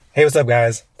Hey, what's up,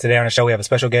 guys? Today on the show, we have a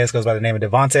special guest, goes by the name of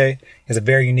De'Vonte. He has a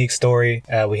very unique story.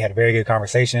 We had a very good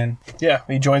conversation. Yeah,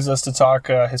 he joins us to talk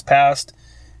his past,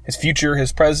 his future,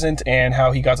 his present, and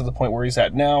how he got to the point where he's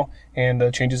at now, and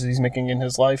the changes that he's making in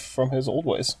his life from his old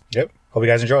ways. Yep. Hope you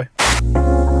guys enjoy.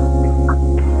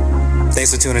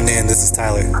 Thanks for tuning in. This is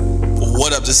Tyler.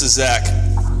 What up? This is Zach.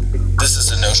 This is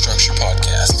the No Structure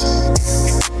Podcast.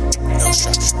 No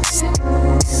Structure.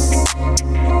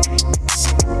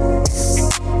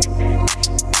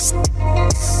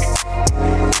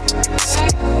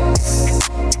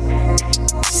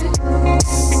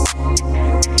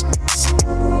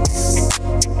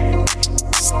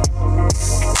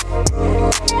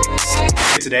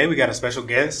 Today, we got a special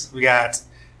guest. We got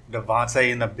De'Vonte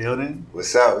in the building.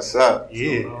 What's up? What's up?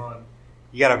 Yeah.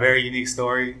 You got a very unique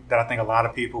story that I think a lot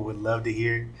of people would love to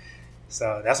hear.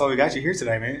 So that's why we got you here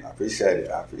today, man. I appreciate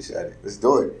it. Let's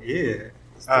do it. Yeah.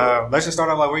 Let's just start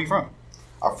off, like, where you from?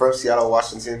 I'm from Seattle,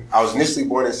 Washington. I was initially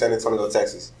born in San Antonio,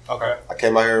 Texas. Okay. I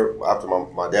came out here after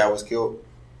my dad was killed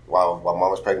while mom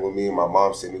was pregnant with me, and my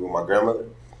mom sent me with my grandmother.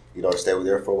 You know, stayed with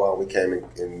her for a while. We came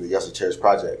in the Yusser Church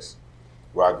Projects,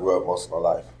 where I grew up most of my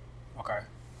life. Okay.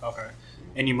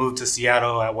 And you moved to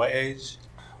Seattle at what age?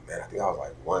 Man, I think I was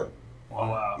like 1. Oh,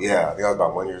 wow. Yeah, I think I was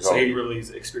about 1 year old. So you really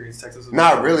experienced Texas?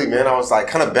 Not really, man. I was like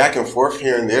kind of back and forth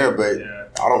here and there, but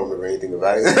I don't remember anything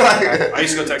about it. I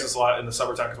used to go to Texas a lot in the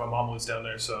summertime because my mom lives down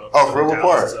there. So for real? What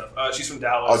part? She's from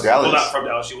Dallas. Oh, Dallas. Well, not from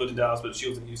Dallas. She lived in Dallas, but she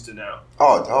lives in Houston now.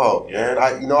 Oh, dog, man.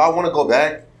 I want to go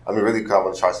back. I mean, really, because I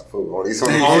want to try some food. I want to eat some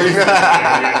food.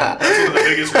 That's one of the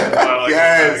biggest reasons why I like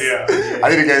yes. I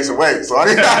need to gain some weight, so I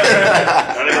need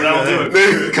that'll do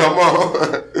it. Come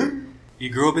on. You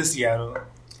grew up in Seattle.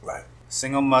 Right.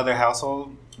 Single mother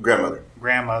household? Grandmother.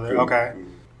 Okay.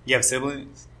 You have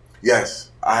siblings? Yes.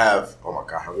 I have, oh my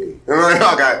God, how many?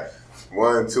 I got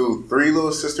 1, 2, 3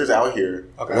 little sisters out here.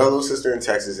 Okay. Another little sister in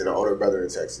Texas and an older brother in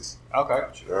Texas. Okay.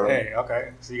 Hey,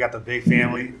 okay. So you got the big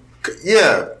family.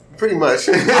 Yeah, pretty much.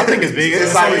 I think it's big.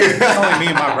 It's only me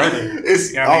and my brother.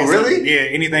 You know really? So, yeah,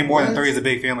 anything more than 3 is a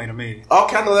big family to me.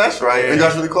 Okay, I know that's right. Yeah. You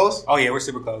guys really close? Oh, yeah, we're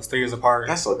super close. 3 years apart.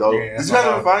 That's so dope. Yeah, did you guys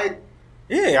ever fight?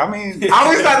 Yeah, I mean... I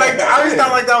always thought like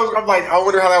that. I'm like, I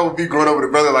wonder how that would be growing up with a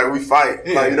brother. Like, we fight.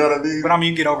 Yeah. Like, you know what I mean? But I mean,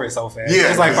 you get over it so fast. Yeah.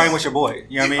 It's like fighting with your boy.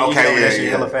 You know what I mean? You get over that shit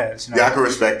hella fast. You know? Yeah, I can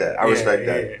respect that. I respect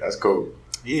that. That's cool.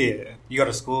 Yeah. You go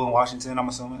to school in Washington, I'm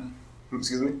assuming?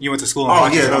 Excuse me? You went to school in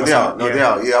Washington? Oh, yeah, no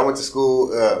doubt. Yeah, I went to school,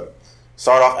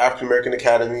 started off African American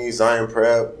Academy, Zion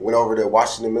Prep, went over to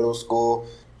Washington Middle School,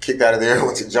 kicked out of there,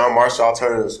 went to John Marshall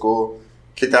Alternative School,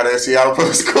 kicked out of Seattle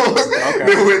Public Schools,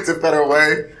 then went to Federal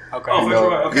Way. Okay. Oh, Federal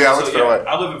Way. Okay. Yeah, I went to Federal Way.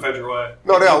 I live in Federal Way.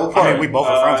 No doubt. What part? I mean, we both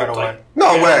are from Federal Way.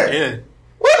 No way. Yeah.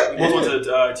 What? We both went to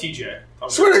TJ.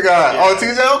 Swear to God. Yeah. Oh,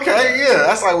 TJ, okay, yeah.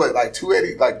 That's like what, like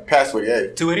 280, like past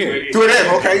 288. 288.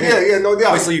 288, okay, yeah, no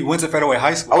doubt. Wait, so you went to Federal Way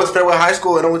High School? I went to Federal Way High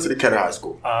School and I went to Decatur High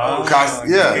School.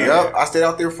 I stayed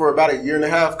out there for about 1.5 years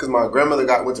because my grandmother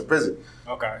went to prison.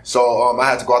 Okay. So I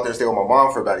had to go out there and stay with my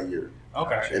mom for about a year.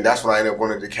 Okay. And that's when I ended up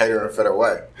going to Decatur and Federal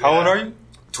Way. How old are you?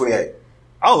 28.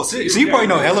 Oh, so you probably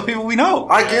know hella people we know.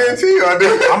 I guarantee you I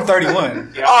do. I'm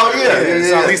 31. Oh, yeah.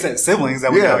 So at least that siblings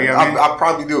that we know. You know what I mean? I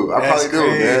probably do. That's do,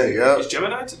 man. Yep. Is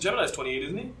Gemini's 28,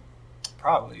 isn't he?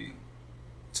 Probably.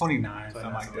 29,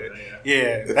 something like that.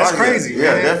 Yeah, that's crazy.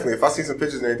 Yeah, definitely. If I see some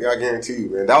pictures and everything, I guarantee you,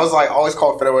 man. That was like, I always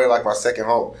called Federal Way like my second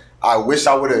home. I wish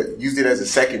I would have used it as a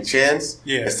second chance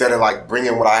instead of like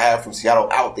bringing what I have from Seattle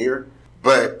out there.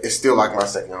 But it's still like my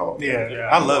second home. Yeah.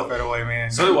 I love Federal Way,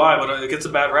 man. So do I, but it gets a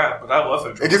bad rap. But I love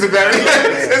Federal Way. It gets a bad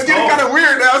rap. It's getting kind of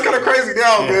weird now. It's kind of crazy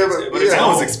now, man. But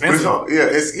it's expensive. Now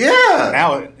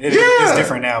it's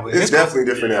different now. But it's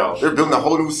definitely different now. They're building a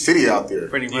whole new city out there.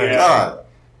 Pretty much. God.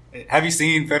 Have you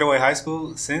seen Federal Way High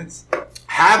School since?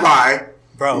 Have I?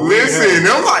 Bro. Listen,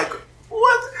 I'm like,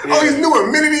 what? Yeah. All these new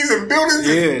amenities and buildings.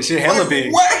 Yeah, shit hella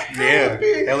big. What?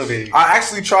 Hella big. I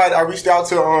actually tried, I reached out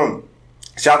to,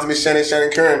 shout out to Miss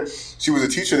Shannon Curran. She was a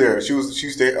teacher there. She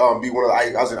used to be one of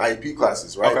the, I was in IEP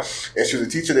classes, right? Okay. And she was a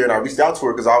teacher there, and I reached out to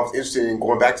her because I was interested in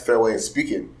going back to Federal Way and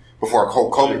speaking before a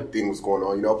whole COVID thing was going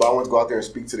on, you know. But I wanted to go out there and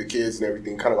speak to the kids and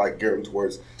everything, kind of like gear them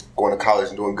towards going to college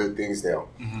and doing good things now.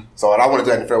 Mm-hmm. So, and I want to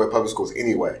do that in Federal Way Public Schools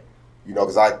anyway, you know,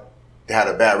 because I had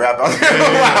a bad rap out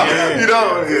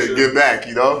there. Get back,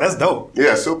 you know. That's dope.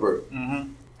 Yeah, super.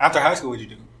 Mm-hmm. After high school, what'd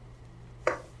you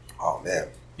do? Oh, man.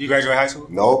 You graduated high school?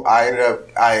 No, I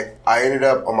ended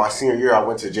up on my senior year. I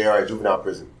went to JRA juvenile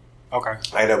prison. Okay.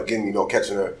 I ended up getting,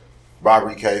 catching a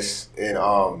robbery case, and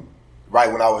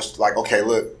right when I was like, okay,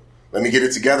 look, let me get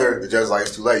it together. The judge was like,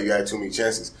 it's too late. You had too many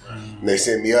chances. Mm-hmm. And they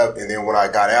sent me up, and then when I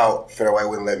got out, Federal Way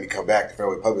wouldn't let me come back to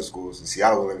Federal Way Public Schools, and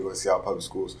Seattle wouldn't let me go to Seattle Public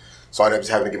Schools. So I ended up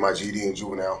just having to get my GED in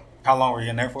juvenile. How long were you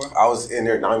in there for? I was in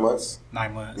there 9 months.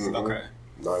 9 months. Mhm. Okay.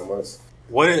 9 months.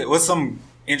 What's some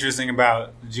interesting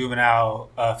about the juvenile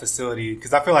facility?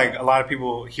 Because I feel like a lot of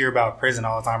people hear about prison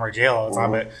all the time or jail all the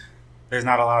time, but there's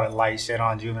not a lot of light shed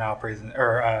on juvenile prison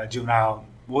or juvenile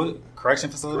correction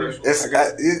facility. It's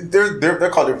they're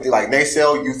called different things, like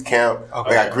Naysale Youth Camp. Okay.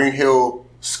 They got Green Hill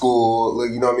School,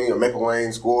 you know what I mean, or Maple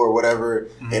Lane School or whatever.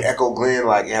 Mm-hmm. And Echo Glen,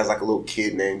 like it has like a little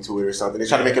kid name to it or something. They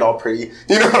try to make it all pretty,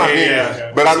 you know what I mean?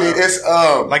 Yeah. But I mean, it's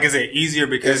like, is it easier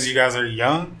because you guys are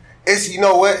young? It's, you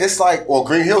know what? It's like, well,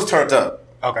 Green Hill's turned up.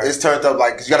 Okay. It's turned up,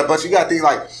 like, because you got a bunch, you got to think,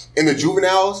 like, in the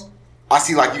juveniles, I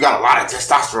see, like, you got a lot of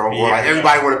testosterone. Yeah, like,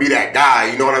 everybody want to be that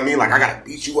guy, you know what I mean? Like, I got to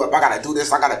beat you up. I got to do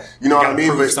this. I got to, you know what I mean?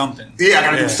 Prove but something. Yeah, I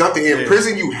got to do something. In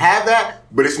prison, you have that,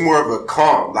 but it's more of a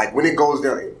calm. Like, when it goes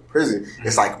down in prison,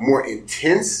 it's, like, more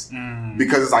intense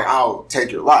because it's like, I'll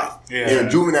take your life. Yeah. And in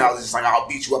juveniles, it's just like, I'll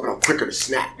beat you up and I'm quicker to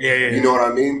snap. Yeah. You know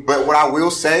what I mean? But what I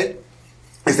will say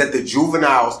is that the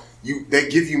juveniles, they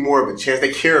give you more of a chance.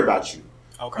 They care about you.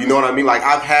 Okay. You know what I mean? Like,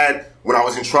 I've had, when I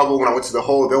was in trouble, when I went to the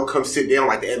hole, they'll come sit down,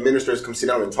 like the administrators come sit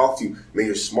down and talk to you. Man,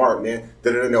 you're smart, man.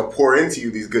 Then they'll pour into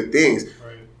you these good things.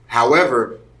 Right.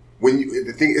 However,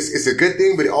 the thing it's a good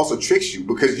thing, but it also tricks you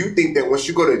because you think that once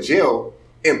you go to jail,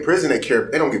 in prison, they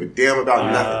don't give a damn about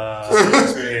nothing.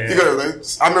 You go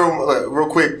to, I remember, like, real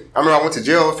quick, I went to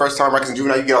jail the first time, like, in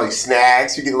juvenile, you get all these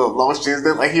snacks, you get little lotions,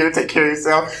 they're like, here, take care of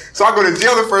yourself. So I go to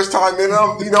jail the first time, man,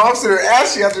 I'm sitting there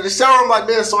ashy after the shower, I'm like,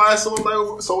 man, so I asked someone,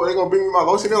 like, so they gonna bring me my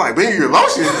lotion? They're like, bring you your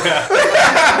lotion?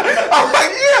 I'm like,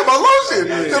 yeah, my lotion.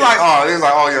 They're like,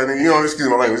 yeah, you know, excuse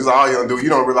my language, it's like, oh, young dude, you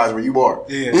don't realize where you are.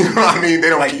 Yeah. You know what I mean? They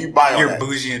don't like you buy all you're that.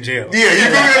 bougie in jail. Yeah, you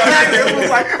feel me?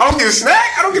 It's like, I don't get a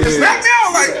snack? I don't get a snack now?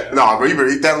 Like, no, bro, you better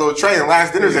eat that little tray and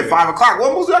last dinner's at 5 o'clock.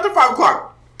 What was after 5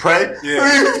 o'clock? Pray?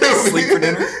 Yeah. Sleep for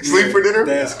dinner? Sleep for dinner?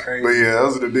 That's crazy. But yeah,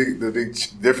 those are the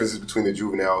big differences between the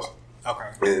juveniles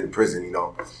and in prison, you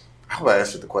know. I hope I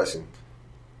answered the question.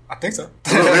 I think so.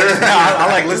 I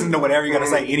like listening to whatever you got to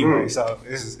say anyway, so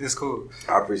it's cool.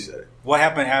 I appreciate it. What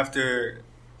happened after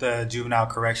the Juvenile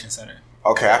Correction Center?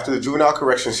 Okay, after the Juvenile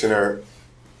Correction Center,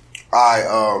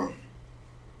 I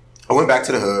went back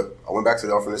to the hood. I went back to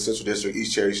from the Central District,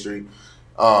 East Cherry Street.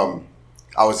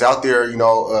 I was out there, you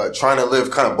know, trying to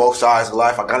live kind of both sides of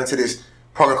life. I got into this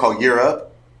program called Year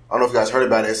Up. I don't know if you guys heard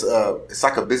about it. It's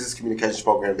like a business communications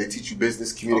program. They teach you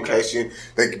business communication. Okay.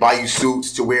 They buy you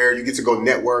suits to wear. You get to go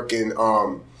network in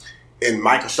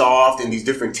Microsoft and these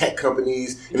different tech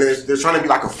companies. And they're trying to be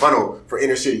like a funnel for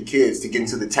inner city kids to get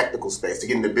into the technical space, to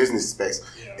get into business space.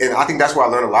 Yeah. And I think that's where I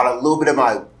learned a little bit of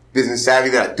my business savvy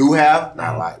that I do have.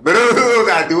 Not a lot, but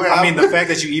that I do have. I mean, the fact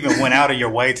that you even went out of your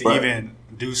way to even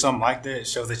do something like that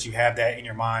shows that you have that in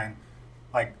your mind.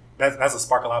 Like, that's a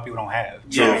spark a lot of people don't have.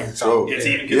 True. It's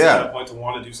even gets to that point to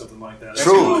want to do something like that.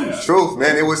 Truth,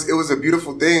 man. It was a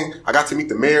beautiful thing. I got to meet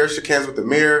the mayor, shook hands with the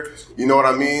mayor. You know what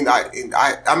I mean?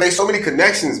 I made so many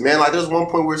connections, man. Like, there's one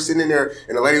point we were sitting in there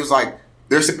and the lady was like,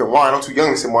 they're sipping wine. I'm too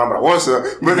young to sip wine, but I want some.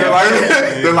 But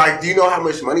they're like, do you know how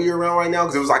much money you're around right now?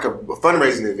 Because it was like a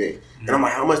fundraising event. And I'm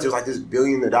like, how much? There's like this $1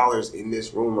 billion in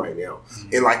this room right now.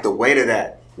 And like the weight of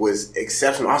that was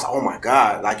exceptional. I was like, oh my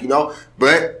God. Like, you know,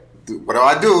 but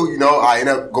what do? You know, I end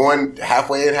up going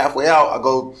halfway in, halfway out. I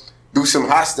go do some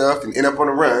hot stuff and end up on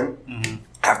a run. Mm-hmm.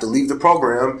 Have to leave the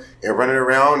program and running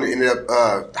around. Ended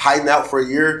up hiding out for a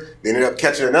year. They ended up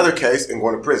catching another case and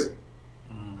going to prison.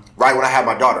 Right when I had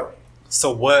my daughter.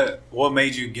 So what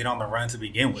made you get on the run to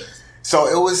begin with? So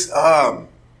it was, I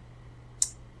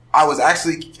was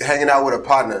actually hanging out with a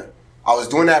partner. I was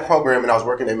doing that program and I was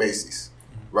working at Macy's,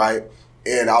 right?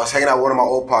 And I was hanging out with one of my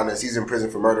old partners. He's in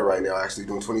prison for murder right now, actually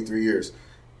doing 23 years.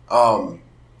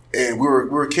 And we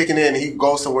were kicking in, and he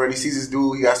goes somewhere and he sees this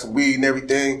dude, he got some weed and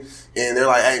everything. And they're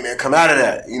like, hey man, come out of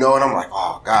that. You know, and I'm like,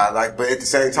 oh God, like, but at the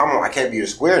same time, I can't be a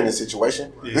square in this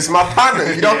situation. Yeah. This is my partner,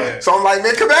 you know? So I'm like,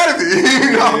 man, come out of it,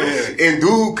 you know? Yeah. And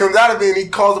dude comes out of it and he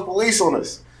calls the police on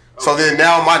us. So then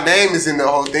now my name is in the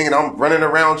whole thing and I'm running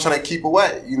around trying to keep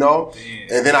away, you know?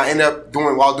 Damn. And then I end up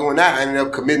while doing that, I ended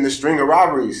up committing a string of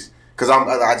robberies. Because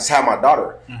I just had my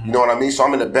daughter, you know what I mean? So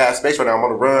I'm in a bad space right now. I'm on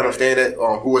the run. I'm staying at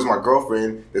who was my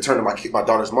girlfriend that turned to my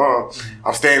daughter's mom.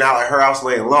 I'm staying out at her house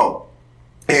laying low.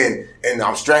 And And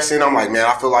I'm stressing. I'm like, man,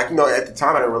 I feel like, at the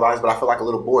time I didn't realize, but I feel like a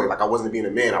little boy. Like I wasn't being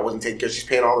a man. I wasn't taking care. She's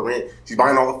paying all the rent. She's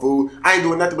buying all the food. I ain't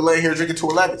doing nothing but laying here drinking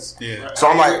 211s. Yeah. So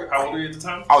I'm like, how old were you at the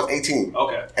time? I was 18.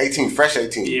 Okay. 18, fresh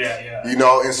 18. Yeah.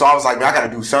 And so I was like, man, I got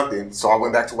to do something. So I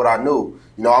went back to what I knew.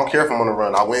 I don't care if I'm on the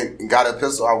run. I went and got a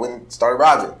pistol. I went and started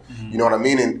robbing. You know what I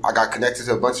mean? And I got connected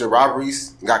to a bunch of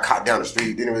robberies and got caught down the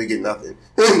street. Didn't really get nothing.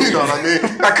 You know what I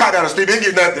mean? Got caught down the street. Didn't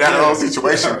get nothing out of the whole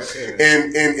situation.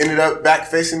 And ended up back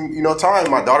facing,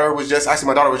 time. My daughter was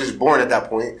just born at that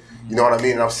point. You know what I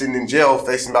mean? And I was sitting in jail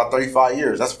facing about 35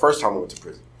 years. That's the first time I went to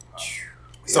prison.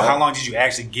 So how long did you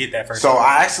actually get that first time? So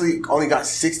I actually only got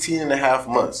 16 and a half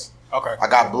months. Okay. I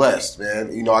got blessed,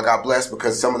 man. I got blessed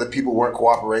because some of the people weren't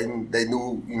cooperating. They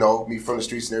knew, me from the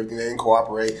streets and everything. They didn't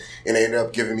cooperate, and they ended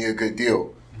up giving me a good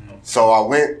deal. Mm-hmm. So I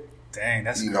went. Dang,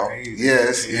 that's crazy.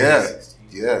 Yes,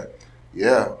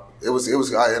 yeah. It was,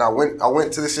 and I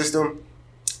went to the system,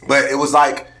 but it was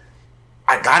like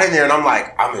I got in there and I'm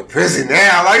like, I'm in prison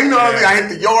now. Like, what I mean? I hit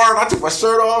the yard. I took my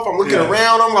shirt off. I'm looking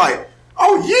around. I'm like,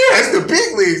 oh yeah, it's the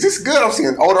big leagues. It's good. I'm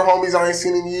seeing older homies I ain't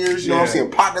seen in years. I'm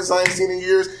seeing partners I ain't seen in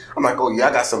years. I'm like, oh yeah,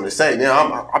 I got something to say.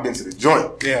 Now I've been to the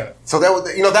joint. Yeah. So that was,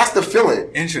 that's the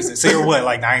feeling. Interesting. So you're what,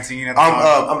 like 19 at the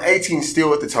time? I'm 18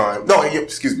 still at the time. No,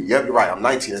 excuse me. Yep, you're right. I'm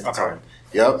 19 at the time.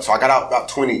 Yep. So I got out about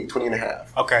 20 and a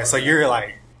half. Okay. So you're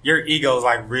like, your ego is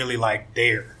like really like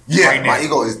there. Yeah, right my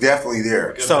ego is definitely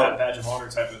there. So that badge of honor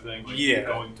type of thing. Like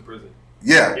going to prison.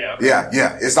 Yeah.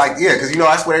 It's like, because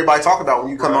that's what everybody talk about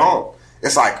when you come home.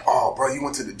 It's like, oh, bro, you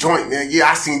went to the joint, man. Yeah,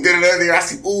 I seen da-da-da there. I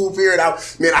seen ooh here. I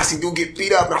seen dude get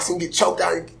beat up. And I seen get choked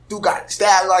out. Dude got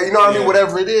stabbed. Like, you know what I mean?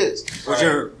 Whatever it is.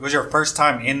 Was your first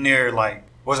time in there, like,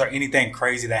 was there anything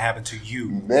crazy that happened to you?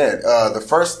 Man, the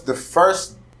first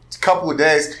couple of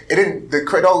days, it didn't.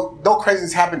 No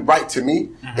craziness happened right to me.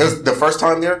 Mm-hmm. It was the first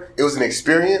time there. It was an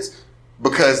experience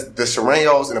because the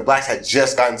Serenos and the blacks had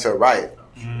just gotten to a riot.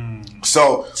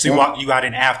 So you got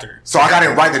in after. So I got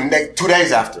in right the next 2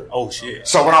 days after. Oh shit!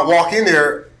 So when I walk in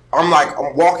there, I'm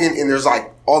walking and there's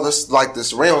like all this, like the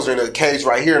Serenos are in the cage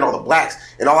right here and all the blacks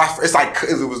and it's like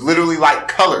it was literally like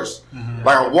colors. Mm-hmm.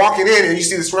 Like I'm walking in and you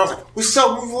see the Serenos like what's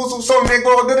up, big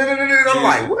bro? I'm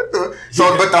like what the?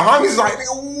 So but the homies like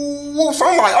ooh, so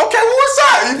I'm like okay, well, what's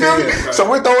up? You feel me? Right. So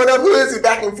we're throwing up hoods and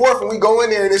back and forth and we go in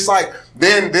there and it's like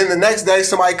then the next day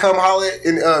somebody come holler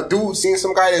and dude seen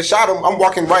some guy that shot him. I'm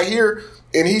walking right here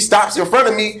and he stops in front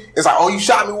of me. It's like oh you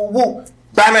shot me, woo woo.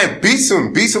 Batman beats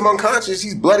him unconscious.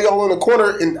 He's bloody all in the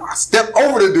corner, and I step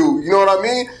over the dude. You know what I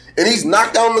mean? And he's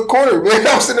knocked down in the corner, man.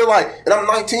 I'm sitting there like, and I'm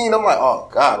 19. I'm like, oh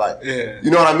god, like,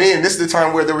 you know what I mean? This is the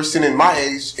time where they were sending my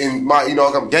age and my,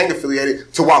 I'm gang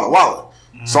affiliated to Walla Walla.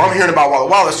 Mm-hmm. So I'm hearing about Walla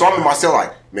Walla. So I'm in my cell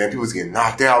like, man, people's getting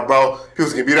knocked out, bro.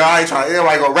 People's getting beat up. I ain't trying.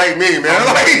 Everybody gonna rape me, man.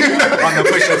 On the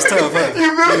push-ups tough, huh?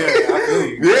 You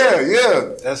feel me? Yeah, I feel you.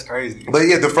 Yeah. That's crazy. But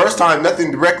yeah, the first time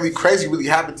nothing directly crazy really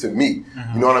happened to me.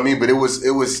 Mm-hmm. You know what I mean? But it was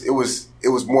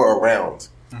more around.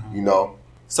 Mm-hmm.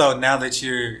 So now that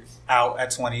you're out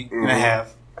at 20 and a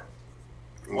half,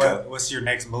 what's your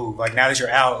next move? Like now that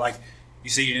you're out, like you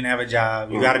see you didn't have a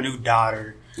job, you got a new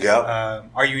daughter. Yeah.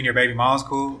 Are you and your baby mom's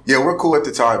cool? Yeah, we're cool at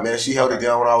the time, man. She held it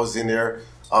down when I was in there.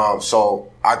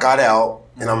 So I got out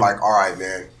and I'm like, all right,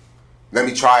 man, let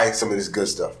me try some of this good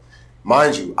stuff.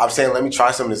 Mind you, I'm saying let me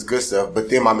try some of this good stuff, but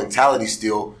then my mentality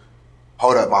still,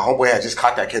 hold up, my homeboy had just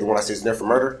caught that kid when I said he's there for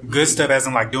murder. Good stuff as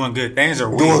in like doing good things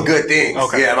or doing good things.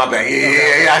 Okay. Yeah, my bad.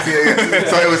 Yeah. I feel it.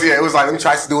 So it was like, let me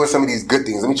try doing some of these good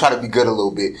things. Let me try to be good a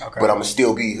little bit, but I'm gonna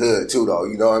still be hood too though,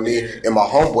 you know what I mean? Yeah. And my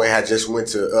homeboy had just went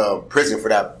to prison for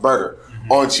that murder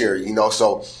on Cherry,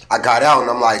 so I got out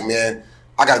and I'm like, man,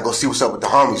 I gotta go see what's up with the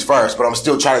homies first, but I'm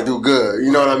still trying to do good,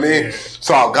 you know what I mean? Yeah.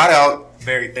 So I got out.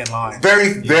 Very thin line.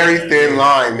 Very thin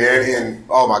line, man. And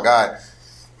oh my God.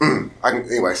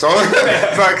 Anyway, so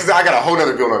because I got a whole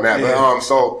nother build on that. Yeah. But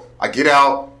so I get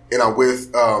out and I'm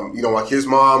with my kid's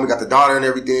mom. We got the daughter and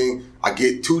everything. I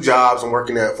get 2 jobs. I'm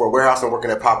working for a warehouse. I'm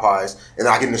working at Popeyes, and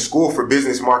then I get into school for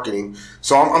business marketing.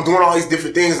 So I'm doing all these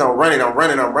different things. And I'm running.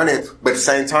 But at the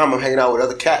same time, I'm hanging out with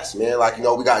other cats, man. Like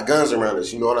we got guns around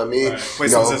us. You know what I mean? Right.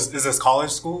 Wait, so is this college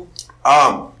school?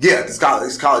 Yeah, it's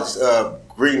college.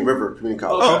 Green River Community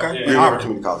College. Oh, okay. Green River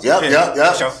Community College.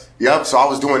 Yep. Sure. Yep. So I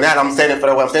was doing that. I'm staying for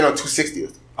that way. I'm staying on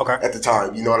 260th. Okay. At the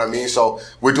time, you know what I mean? So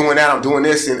we're doing that. I'm doing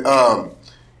this, and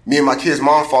me and my kid's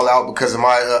mom fall out because of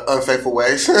my unfaithful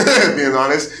ways, being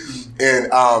honest.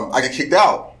 And I get kicked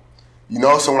out.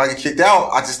 So when I get kicked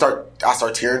out, I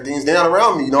start tearing things down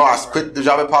around me. I quit the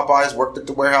job at Popeyes, worked at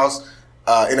the warehouse,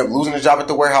 ended up losing the job at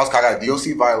the warehouse because I got a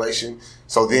DOC violation.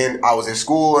 So then I was in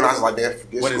school, and I was like, man,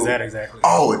 forget school. What is that exactly?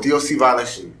 Oh, a DOC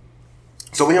violation.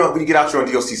 So when you get out, you're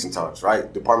on DOC sometimes,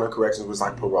 right? Department of Corrections was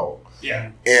like parole.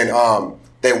 Yeah. And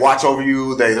they watch over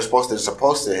you. They're supposed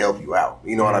to help you out.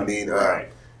 You know what I mean? Right.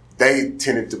 They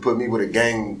tended to put me with a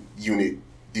gang unit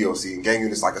DOC, and gang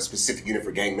unit is like a specific unit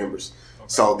for gang members. Okay.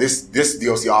 So this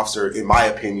DOC officer, in my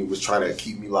opinion, was trying to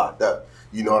keep me locked up.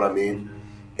 You know what I mean? Mm-hmm.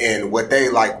 And what they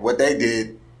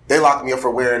did, they locked me up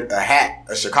for wearing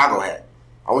a Chicago hat.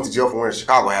 I went to jail for wearing a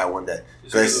Chicago hat one day.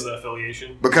 Because of the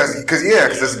affiliation? Because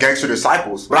it's Gangster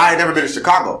Disciples. But I had never been to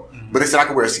Chicago. Mm-hmm. But they said I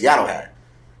could wear a Seattle hat.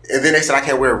 And then they said I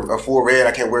can't wear a full red,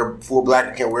 I can't wear full black,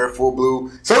 I can't wear full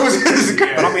blue. So it was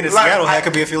but I mean, the Seattle hat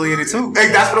could be affiliated too.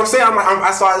 That's what I'm saying.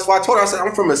 That's why I told her. I said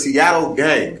I'm from a Seattle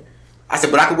gang. I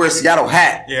said, but I could wear a Seattle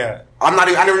hat. Yeah. I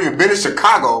never even been to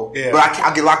Chicago. Yeah. But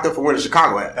I get locked up for wearing a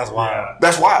Chicago hat. That's wild.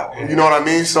 That's wild. Yeah. You know what I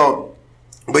mean? So,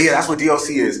 but yeah, that's what DOC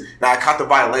is. Now I caught the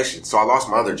violation, so I lost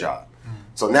my other job.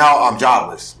 So now I'm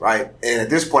jobless, right? And at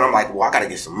this point, I'm like, well, I got to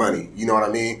get some money. You know what I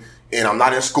mean? And I'm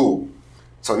not in school.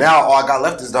 So now all I got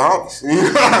left is the homies. You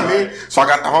know what I mean? So I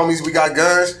got the homies. We got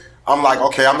guns. I'm like,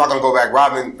 okay, I'm not going to go back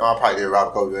robbing. I probably did rob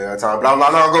a couple at that time. But I'm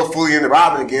not going to go fully into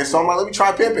robbing again. So I'm like, let me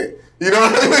try pimping. You know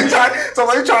what I mean? So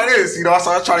let me try this. You know, so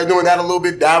I started doing that a little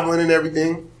bit, dabbling and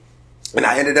everything. And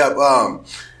I ended up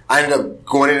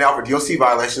going in and out for DOC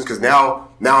violations because now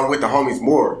I'm with the homies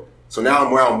more. So now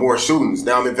I'm around more shootings.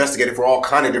 Now I'm investigating for all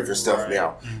kind of different stuff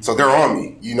now. Mm-hmm. So they're on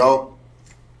me, you know?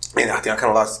 And I think I kind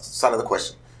of lost sight of the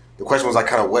question. The question was like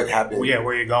kind of what happened. Well, yeah,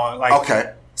 where you're going. Like,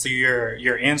 okay. So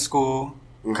you're in school,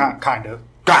 mm-hmm. kind of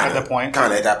at that point.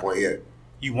 Kind of at that point, yeah.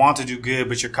 You want to do good,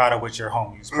 but you're caught up with your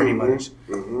homies, pretty mm-hmm. much.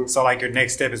 Mm-hmm. So like your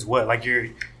next step is what? Like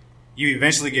you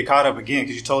eventually get caught up again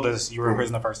because you told us you were in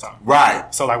prison the first time.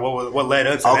 Right. So like what led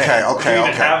up to that? Okay. You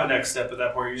didn't have a next step at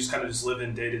that point. You're just kind of just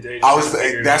living day to day. It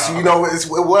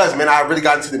was, man. I really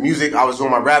got into the music. I was doing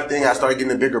my rap thing. I started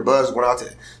getting a bigger buzz going out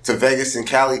to Vegas and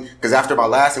Cali because after my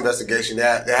last investigation, they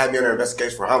had me under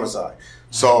investigation for homicide.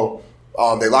 So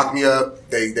they locked me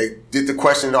up. They did the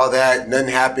question and all that. Nothing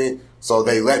happened. So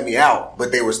they let me out,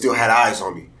 but they still had eyes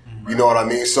on me. Mm-hmm. You know what I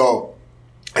mean? So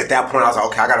at that point, I was like,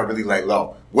 okay, I got to really lay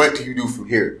low. What do you do from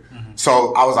here? Mm-hmm.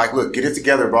 So I was like, look, get it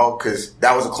together, bro, because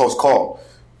that was a close call.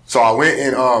 So I went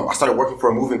and I started working for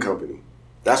a moving company.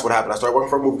 That's what happened. I started working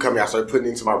for a moving company. I started putting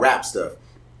into my rap stuff.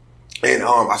 And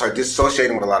I started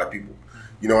dissociating with a lot of people.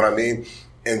 You know what I mean?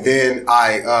 And then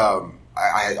I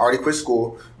had already quit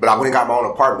school, but I went and got my own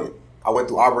apartment. I went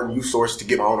through Auburn Youth Source to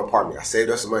get my own apartment. I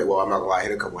saved up some money. Well, I'm not gonna lie, I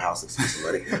hit a couple houses to get some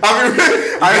money. I'll be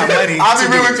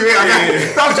real with you.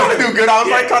 I was trying to do good. I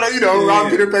was like trying to, rob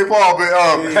Peter, pay Paul. But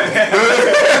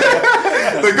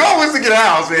the goal was to get a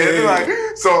house, man. Like,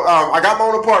 so I got my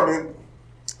own apartment.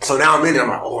 So now I'm in there. I'm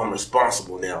like, I'm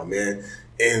responsible now, man.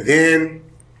 And then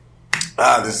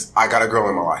I got a girl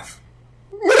in my life.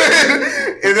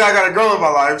 And then I got a girl in my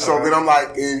life. So then I'm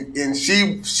like, and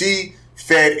she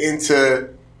fed into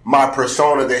my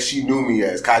persona that she knew me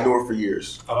as. Cause I knew her for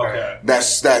years. Okay. My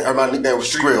nickname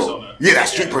was Skrill. Yeah, that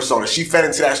street persona. She fed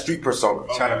into that street persona.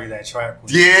 Okay. Trying to be that trap.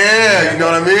 Yeah, you know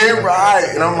what I mean? Right.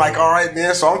 And I'm like, all right,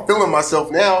 man. So I'm feeling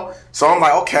myself now. So I'm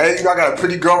like, okay, I got a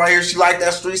pretty girl right here. She like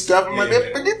that street stuff. I'm like,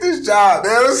 man, forget this job,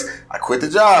 man. I quit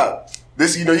the job.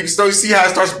 This, you can still see how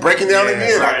it starts breaking down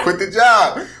again. Right. I quit the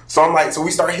job. So I'm like, so we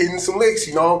start hitting some licks,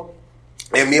 and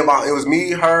it was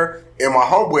me, her, and my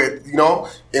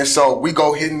homeboy, and so we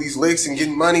go hitting these licks and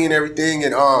getting money and everything,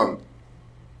 and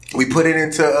we put it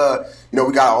into,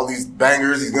 we got all these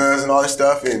bangers, these guns, and all this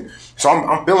stuff, and so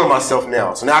I'm feeling myself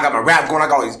now. So now I got my rap going, I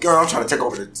got all these guns, I'm trying to take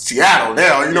over to Seattle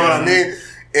now, you know what I mean?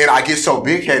 And I get so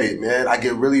big-headed, man. I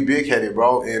get really big-headed,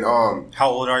 bro. And how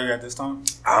old are you at this time?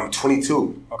 I'm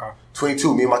 22. Okay.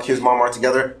 22. Me and my kid's mom are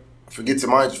together. I forget to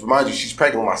remind you, she's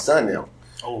pregnant with my son now.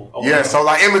 Oh, yeah, so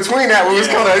like in between that, we was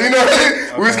kind of,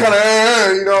 we was kind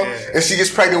of, and she gets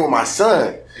pregnant with my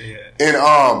son. Yeah. And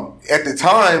at the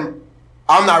time,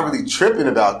 I'm not really tripping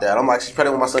about that. I'm like, she's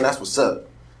pregnant with my son, that's what's up.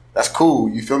 That's cool.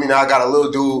 You feel me? Now I got a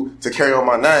little dude to carry on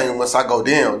my name once I go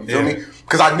down. You feel me?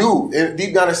 Because I knew,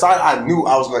 deep down inside, I knew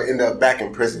I was going to end up back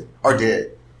in prison or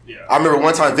dead. Yeah. I remember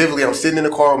one time vividly, I'm sitting in the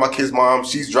car with my kid's mom.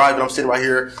 She's driving. I'm sitting right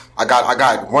here. I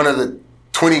got one of the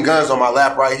 20 guns on my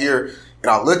lap right here. And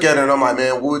I look at her and I'm like,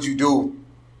 man, what would you do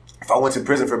if I went to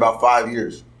prison for about 5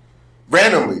 years?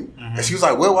 Randomly. Mm-hmm. And she was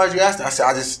like, well, why'd you ask that? I said,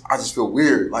 I just feel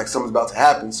weird. Like something's about to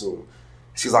happen soon.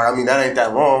 She's like, I mean, that ain't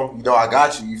that long. I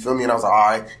got you. You feel me? And I was like, all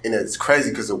right. And it's crazy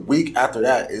because a week after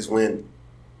that is when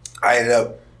I ended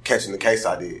up catching the case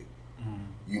I did.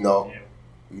 Yeah.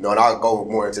 And I'll go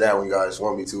more into that when you guys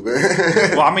want me to. But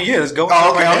well, I mean, yeah, let's go.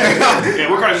 Oh, okay.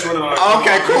 Yeah, we're kind of just running on.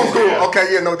 Okay, cool. Yeah.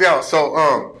 Okay, yeah, no doubt. So,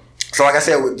 like I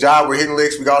said, with Job, we're hitting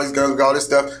licks. We got all these guns. We got all this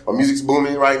stuff. My music's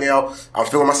booming right now. I'm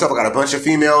feeling myself. I got a bunch of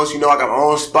females. I got my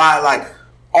own spot. Like,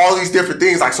 all these different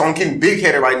things. Like, so I'm getting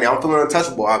big-headed right now. I'm feeling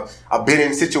untouchable. I've been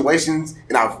in situations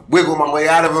and I've wiggled my way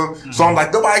out of them. Mm-hmm. So I'm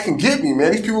like, nobody can get me,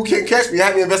 man. These people can't catch me. I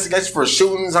had me investigations for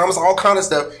shootings, all kind of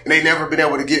stuff, and they never been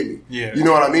able to get me. Yeah. You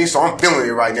know what I mean? So I'm feeling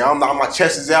it right now. My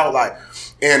chest is out, like,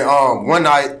 and one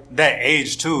night. That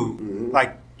age too,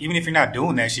 like, even if you're not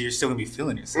doing that shit, you're still gonna be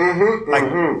feeling it.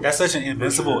 That's such an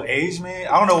invincible age, man.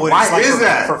 I don't know what it's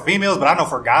like for females, but I know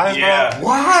for guys, bro.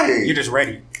 Why? You're just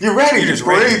ready. You're ready. You're just for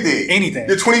ready. Anything.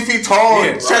 You're 20 feet tall.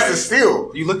 Yeah, chest is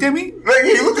steel. You looked at me? Like,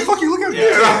 yeah, what the fuck you looking at me?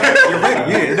 Yeah. You're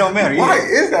ready. Yeah, it don't matter. Why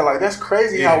is that? Like, that's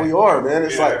crazy how we are, man.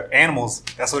 It's like animals.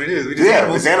 That's what it is. We just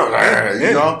animals. It's animals.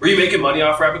 You know? Were you making money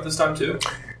off rap at this time too?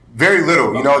 Very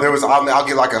little. You know, there was I'll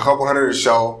get like a couple hundred a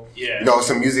show. Yeah. You know,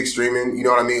 some music streaming. You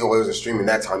know what I mean? Well, it wasn't streaming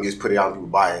that time. You just put it out and people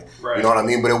buy it. Right. You know what I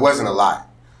mean? But it wasn't a lot.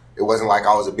 It wasn't like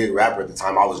I was a big rapper at the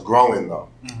time. I was growing though.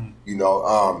 Mm-hmm. You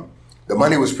know, the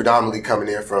money was predominantly coming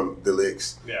in from the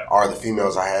licks or the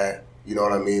females I had. You know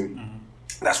what I mean? Mm-hmm.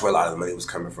 That's where a lot of the money was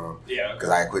coming from. Yeah. Because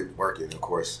I had quit working, of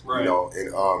course. Right. You know,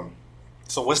 and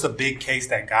so what's the big case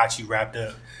that got you wrapped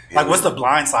up? Like, what's the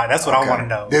blind side? That's what I want to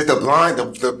know. There's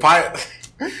the pilot.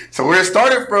 So where it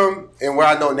started from and where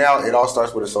I know now, it all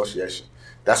starts with association.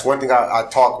 That's one thing I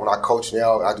talk when I coach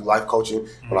now. I do life coaching.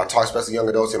 Mm-hmm. When I talk, especially young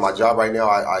adults in my job right now,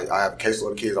 I have a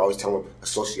caseload of kids. I always tell them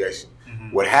association.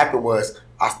 Mm-hmm. What happened was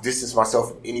I distanced myself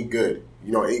from any good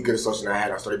association I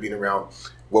had. I started being around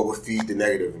what would feed the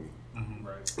negative in me. Mm-hmm.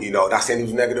 Right. You know, not saying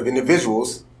these negative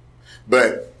individuals,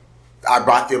 but I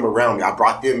brought them around me. I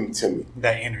brought them to me.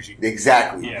 That energy.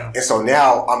 Exactly. Yeah. And so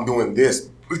now I'm doing this.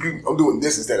 I'm doing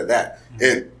this instead of that. Mm-hmm.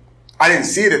 And I didn't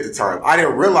see it at the time. I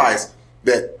didn't realize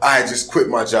that I had just quit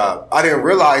my job. I didn't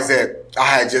realize that I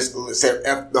had just said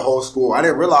F the whole school. I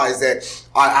didn't realize that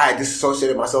I had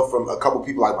disassociated myself from a couple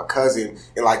people like my cousin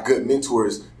and like good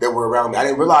mentors that were around me. I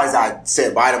didn't realize I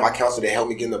said bye to my counselor that helped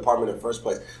me get in the apartment in the first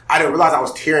place. I didn't realize I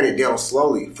was tearing it down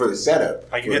slowly for the setup.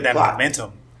 Like you had that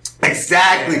momentum.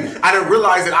 Exactly. Yeah. I didn't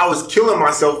realize that I was killing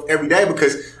myself every day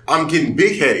because I'm getting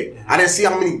big-headed. I didn't see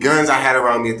how many guns I had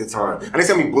around me at the time. I didn't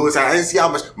see how many bullets I didn't see how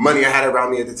much money I had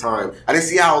around me at the time. I didn't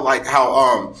see how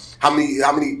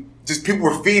many just people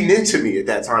were feeding into me at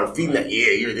that time. Feeding that,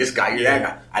 you're this guy, you're that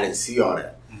guy. I didn't see all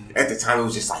that. Mm-hmm. At the time, it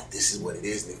was just like, this is what it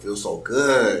is and it feels so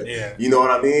good. Yeah. You know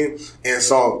what I mean? And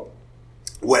so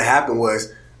what happened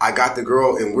was I got the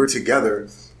girl and we're together.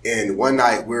 And one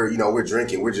night we're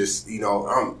drinking. We're just,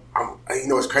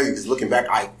 it's crazy because looking back,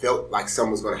 I felt like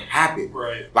something was going to happen.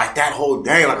 Right. Like that whole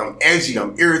day, like I'm edgy,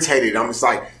 I'm irritated. I'm just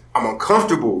like, I'm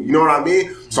uncomfortable. You know what I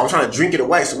mean? So I'm trying to drink it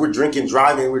away. So we're drinking,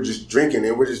 driving, we're just drinking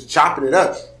and we're just chopping it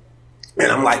up.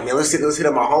 And I'm like, man, let's hit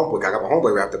up my homeboy. I got my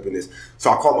homeboy wrapped up in this. So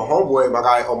I called my homeboy, my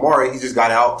guy Omari. He just got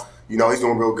out. You know, he's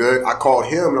doing real good. I called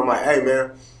him and I'm like, hey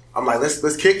man,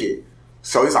 let's kick it.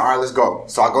 So he's like, all right, let's go.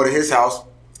 So I go to his house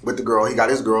with the girl. He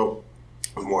got his girl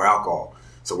with more alcohol.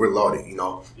 So we're loaded, you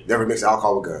know. Never mix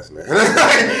alcohol with guns, man.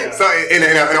 So, and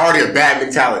already a bad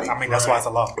mentality. I mean, that's why it's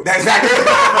a law. Exactly.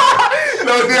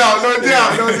 No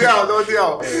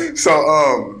doubt. So,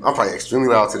 I'm probably extremely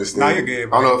loud to this thing. No, you're good,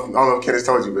 bro. I don't know if Kenneth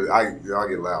told you, but I'll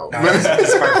get loud. No, it's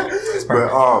perfect. It's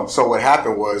perfect. But, so what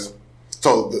happened was,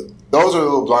 those are the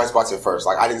little blind spots at first.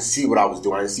 Like, I didn't see what I was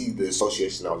doing. I didn't see the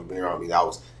association that was being around me. That I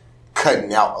was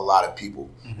cutting out a lot of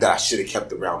people that I should have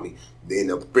kept around me. They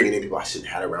end up bringing in people I shouldn't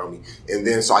have had around me. And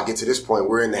then, so I get to this point,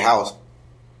 we're in the house,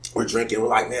 we're drinking, we're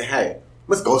like, man, hey,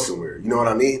 let's go somewhere. You know what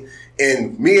I mean?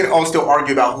 And me and O still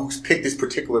argue about who's picked this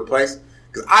particular place.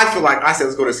 Because I feel like I said,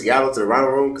 let's go to Seattle to the Rhino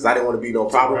Room because I didn't want to be no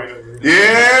problem.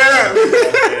 Yeah.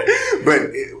 But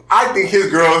I think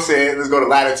his girl said, let's go to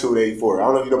Latitude 84. I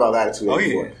don't know if you know about Latitude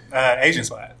 84. Oh, yeah. Asian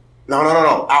Swag.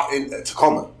 No. Out in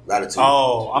Tacoma, Latitude.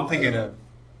 Oh, I'm thinking of...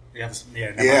 I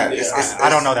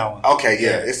don't know that one. Okay,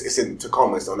 it's in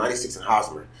Tacoma. It's on 96 in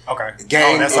Hosmer. Okay.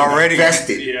 Gang that's already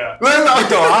infested. Yeah. Throw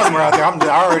Hosmer out there.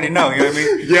 I already know. You know what I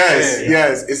mean?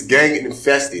 Yes. It's gang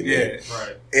infested. Yeah. Man.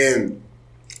 Right. And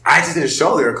I just did a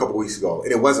show there a couple weeks ago,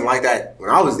 and it wasn't like that when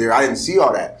I was there. I didn't see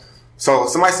all that. So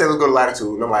somebody said, let's go to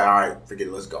Latitude, and I'm like, all right, forget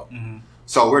it, let's go. Mm-hmm.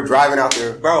 So we're driving out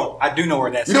there. Bro, I do know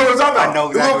where that's at. You know what I'm talking about? I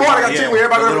know exactly. The little bar,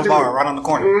 everybody the little bar right on the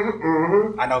corner.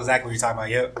 Mm-hmm. I know exactly what you're talking about.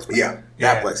 Yep. Yeah,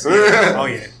 that place. Oh,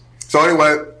 yeah. So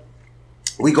anyway,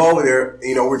 we go over there.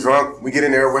 You know, we're drunk. We get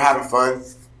in there. We're having fun.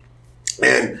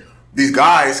 And these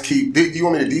guys keep... Do you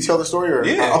want me to detail the story? Or?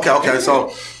 Yeah. Okay. Yeah.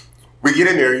 So we get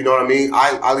in there. You know what I mean?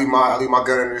 I leave my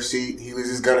gun under the seat. He leaves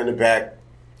his gun in the back.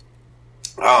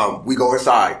 We go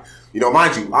inside. You know,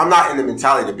 mind you, I'm not in the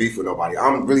mentality to beef with nobody.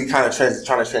 I'm really kind of trying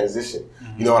to transition,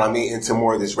 you know what I mean, into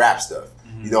more of this rap stuff,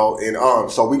 you know. And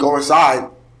so we go inside,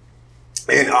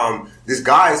 And this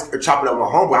guy's chopping up my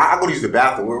homeboy. I go to use the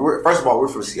bathroom. First of all, we're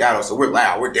from Seattle, so we're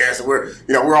loud, we're dancing,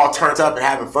 we're all turned up and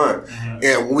having fun.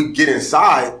 And when we get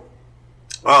inside,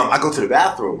 I go to the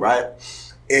bathroom, right?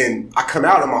 And I come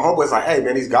out and my homeboy's like, hey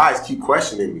man, these guys keep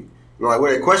questioning me. I'm like,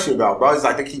 what are they questioning about, bro? He's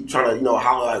like, they keep trying to,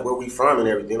 holler like where we from and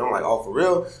everything. I'm like, oh, for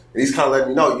real? And he's kind of letting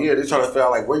me know, yeah, they're trying to figure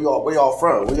out like where y'all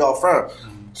from?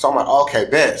 So I'm like, okay,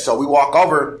 bet. So we walk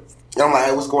over and I'm like,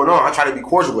 hey, what's going on? I try to be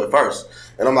cordial at first.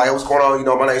 And I'm like, hey, what's going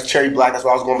on? My name's Cherry Black. That's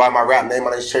why I was going by my rap name.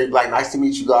 My name's Cherry Black. Nice to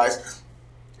meet you guys.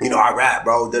 I rap,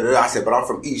 bro. I said, but I'm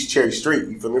from East Cherry Street.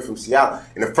 You feel me? From Seattle.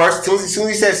 And as soon as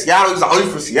he said Seattle, he was like, oh, you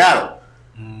from Seattle?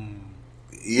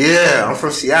 Yeah, I'm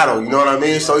from Seattle. You know what I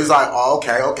mean? So he's like, oh,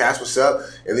 okay, that's what's up.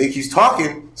 And then he keeps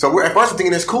talking. So at first we're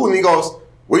thinking it's cool. And he goes,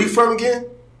 where you from again?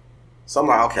 So I'm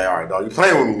like, okay, all right, dog. You're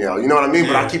playing with me now. You know what I mean?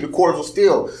 Yeah. But I keep it cordial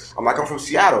still. I'm like, I'm from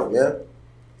Seattle, man.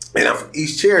 And I'm from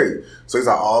East Cherry. So he's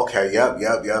like, oh, okay, yep.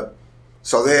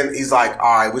 So then he's like,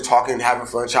 all right, we're talking, having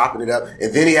fun, chopping it up.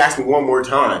 And then he asked me one more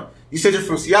time, you said you're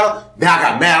from Seattle? Then I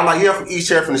got mad. I'm like, yeah, I'm from East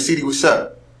Cherry, from the city. What's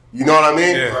up? You know what I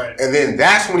mean? Yeah, right. And then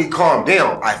that's when he calmed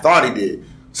down. I thought he did.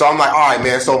 So I'm like, all right,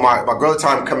 man. So my girl at the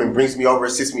time comes and brings me over,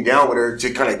 sits me down with her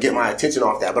to kind of get my attention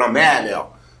off that. But I'm mad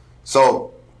now.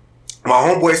 So my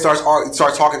homeboy starts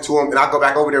talking to him, and I go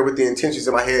back over there with the intentions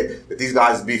in my head that these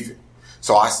guys is beefing.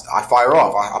 So I fire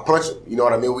off. I punch him. You know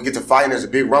what I mean? We get to fighting. There's a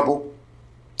big rumble.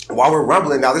 While we're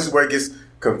rumbling, now this is where it gets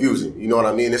confusing. You know what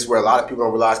I mean? This is where a lot of people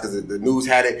don't realize because the news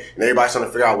had it, and everybody's trying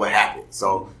to figure out what happened.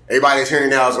 So everybody that's hearing it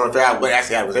now is going to figure out what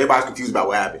actually happened. Everybody's confused about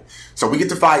what happened. So we get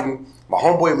to fighting. My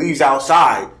homeboy leaves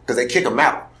outside because they kick him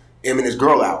out. Him and his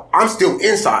girl out. I'm still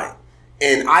inside.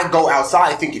 And I go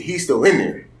outside thinking he's still in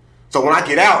there. So when I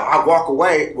get out, I walk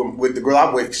away with the girl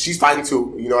I'm with. She's fighting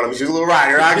too. You know what I mean? She's a little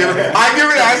rider. I give her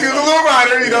that. She was a little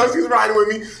rider. She's riding with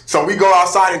me. So we go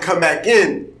outside and come back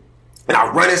in. And I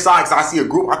run inside because I see a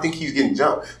group. I think he's getting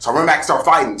jumped. So I run back and start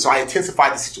fighting. So I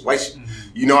intensified the situation.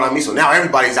 You know what I mean? So now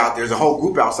everybody's out there. There's a whole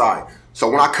group outside. So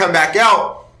when I come back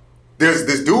out, there's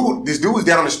this dude is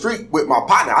down the street with my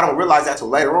partner. I don't realize that till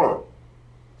later on.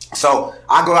 So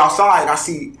I go outside and I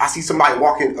see somebody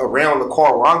walking around the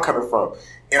car where I'm coming from.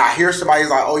 And I hear somebody's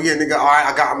like, oh yeah, nigga, all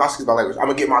right, I'm not excuse my language. I'm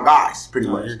gonna get my guys, pretty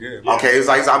much. You're good. Okay, it's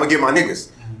like I'm gonna get my niggas.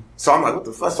 So I'm like, what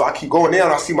the fuck? So I keep going down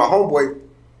and I see my homeboy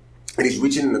and he's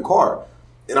reaching in the car.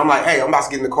 And I'm like, hey, I'm about to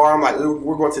get in the car. I'm like,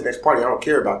 we're going to the next party. I don't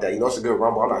care about that. It's a good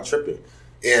rumble. I'm not tripping.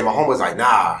 And my homeboy's like,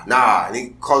 nah. And he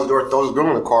closes the door, throws his girl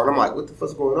in the car. And I'm like, what the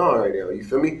fuck's going on right now? You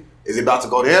feel me? Is it about to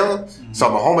go down? So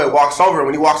my homeboy walks over, and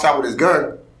when he walks out with his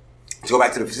gun to go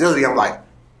back to the facility, I'm like,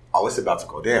 oh, it's about to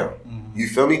go down. You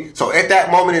feel me? So at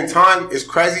that moment in time, it's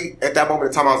crazy. At that moment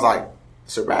in time, I was like,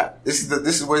 it's a wrap. This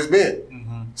is what it's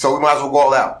been. So we might as well go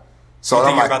all out. So you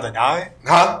think you're about to die?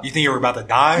 Huh? You think you were about to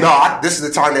die? No, this is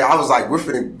the time that I was like, we're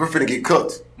finna get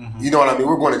cooked. You know what I mean?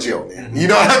 We're going to jail, man. You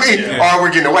know what I mean? Yeah. Or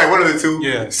we're getting away. One of the two.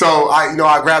 Yeah. So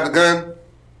I grab the gun,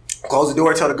 close the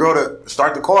door, tell the girl to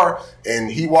start the car,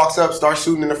 and he walks up, starts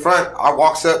shooting in the front. I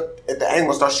walks up at the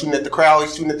angle, starts shooting at the crowd.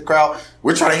 He's shooting at the crowd.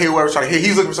 We're trying to hit whoever we're trying to hit.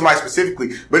 He's looking for somebody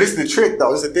specifically. But it's the trick,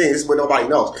 though. It's the thing. It's what nobody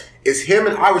knows. It's him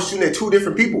and I were shooting at two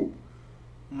different people.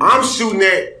 I'm shooting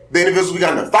at the individuals we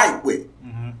got in a fight with.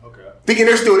 Thinking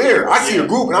they're still there. I see a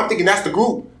group, and I'm thinking that's the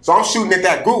group. So I'm shooting at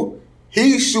that group.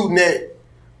 He's shooting at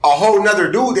a whole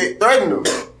nother dude that threatened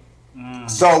him.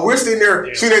 So we're sitting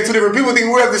there shooting at two different people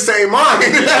thinking we have the same mind.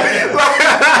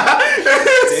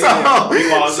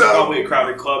 So probably a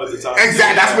crowded club at the time.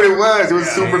 Exactly. That's what it was. It was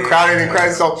super crowded and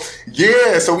crazy. So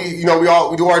so we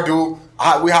do our do.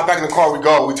 We hop back in the car. We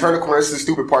go. We turn the corner. This is the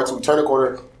stupid part. So we turn the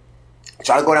corner.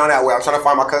 Try to go down that way. I'm trying to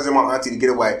find my cousin and my auntie to get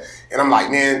away. And I'm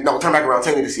like, man, no, turn back around.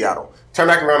 Take me to Seattle. Turn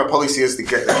back around. The police see us to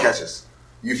catch us.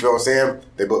 You feel what I'm saying?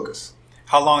 They book us.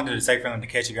 How long did it take for them to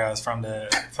catch you guys from the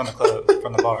club,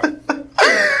 from the bar?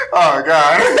 Oh,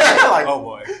 God. Like, oh,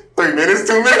 boy. 3 minutes,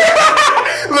 2 minutes.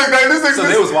 Look, so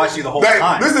they was watching you the whole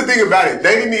time. This is the thing about it.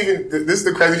 They didn't even, this is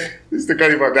the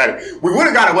crazy part about it. We would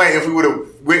have got away if we would have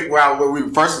went where we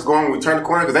first was going when we turned the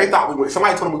corner, because they thought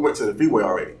somebody told them we went to the freeway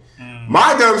already.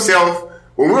 My dumb self,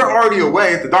 when we were already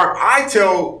away at the dark, I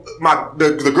tell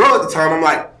the girl at the time, I'm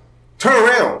like, turn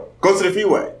around, go to the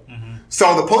freeway.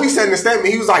 So the police said in the statement,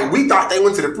 he was like, we thought they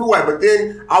went to the freeway, but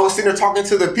then I was sitting there talking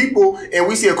to the people, and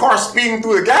we see a car speeding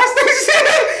through the gas station,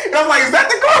 and I'm like, is that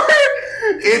the car?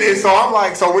 And so I'm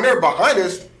like, so when they're behind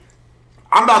us,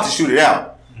 I'm about to shoot it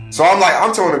out. So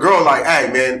I'm telling the girl like,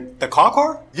 hey man, the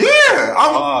car?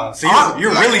 Yeah, so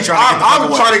you're really trying to get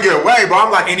I'm trying to get away, but I'm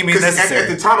like, any means necessary. At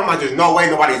the time I'm like, there's no way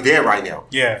nobody's dead right now.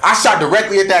 Yeah, I shot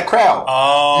directly at that crowd.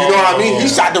 Oh, you know what I mean? He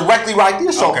shot directly right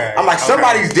there. So I'm like,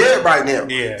 somebody's dead right now.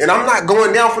 Yeah, and I'm not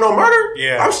going down for no murder.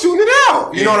 Yeah, I'm shooting it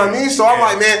out. You know what I mean? So I'm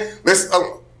like, man,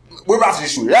 we're about to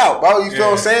just shoot it out, bro. You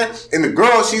feel what I'm saying? And the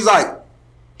girl, she's like,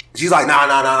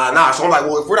 nah. So I'm like,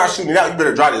 well, if we're not shooting it out, you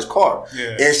better drive this car.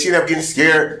 Yeah. And she ended up getting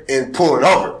scared and pulling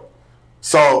over.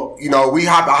 So, we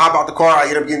hop out the car. I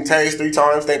ended up getting tased 3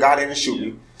 times. Thank God they didn't shoot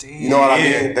me. Damn. You know what I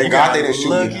mean? Thank God they didn't shoot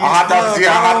me. I hopped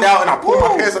out and I pulled my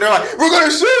pants. So they're like, we're going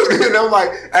to shoot. And I'm like,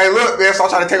 hey, look, man. So I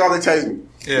try to take off, they tase me.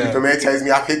 Yeah. You feel me? They tase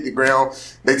me. I hit the ground.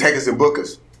 They take us and book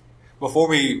us. Before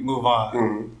we move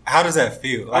on, how does that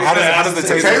feel? Like, how does the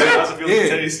taste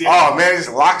feel? Oh man, it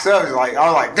just locks up. It's like I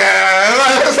was like,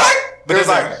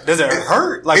 does it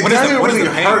hurt? Like, it doesn't really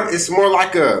hurt. It's more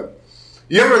like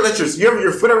you ever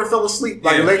your foot ever fell asleep?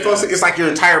 Like your leg fell asleep. It's like your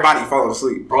entire body falling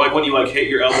asleep. Or like when you hit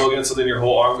your elbow against something, your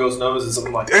whole arm goes numb. Is it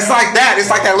something like that? It's like that.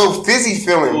 It's like that little fizzy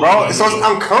feeling, bro. So it's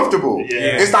uncomfortable.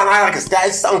 Yeah. It's not like a stat.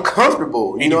 It's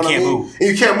uncomfortable. You know what I mean? Move. And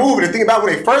you can't move. And the thing about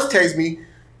when they first tased me,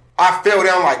 I fell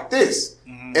down like this.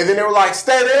 And then they were like,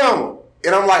 stay down.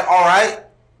 And I'm like, all right.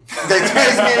 They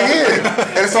tased me again.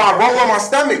 And so I roll on my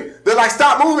stomach. They're like,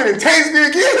 stop moving and tase me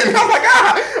again. And I'm like,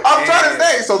 I'm trying to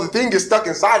stay. So the thing gets stuck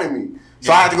inside of me.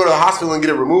 So I had to go to the hospital and get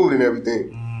it removed and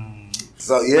everything.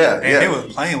 So yeah. They were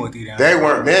playing with you down there. They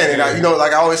weren't, man. And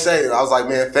like I always say, I was like,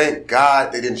 man, thank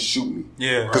God they didn't shoot me.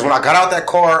 Yeah. Because when I got out that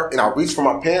car and I reached for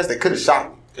my pants, they could have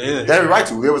shot me. Yeah. They had right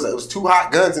to. It was 2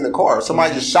 hot guns in the car.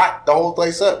 Somebody just shot the whole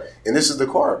place up, and this is the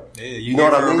car. Yeah, you know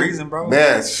what I mean? For a reason, bro.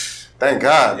 Man, thank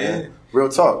God, man. Real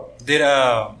talk. Did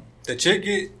the chick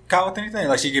get caught with anything?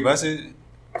 Like she get busted?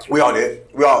 We all did.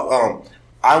 We all.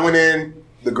 I went in.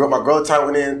 My girl at the time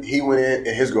went in. He went in,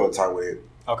 and his girl at the time went in.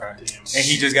 Okay. Damn. And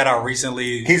he just got out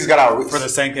recently. He just got out for the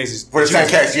same cases. For the same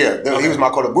case, yeah. Okay. He was my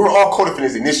co-defendant. We were all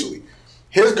co-defendants initially.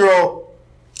 His girl,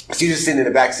 she just sitting in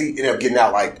the back seat, ended up getting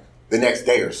out like the next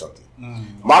day or something.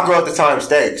 My girl at the time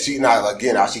stayed. She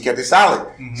kept it solid.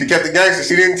 She kept the gangster.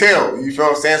 She didn't tell. You feel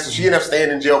what I'm saying? So she ended up staying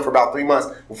in jail for about 3 months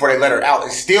before they let her out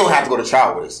and still had to go to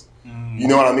trial with us. You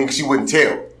know what I mean? Because she wouldn't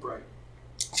tell. Right.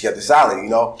 She kept it solid,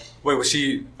 Wait, was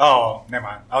she? Oh, never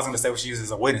mind. I was going to say she was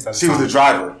as a witness at the time. She was the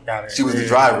driver. Got it. She was the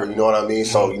driver, you know what I mean?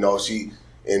 So,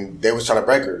 and they was trying to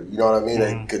break her. You know what I mean?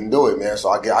 They couldn't do it, man. So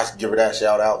I should give her that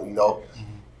shout out, and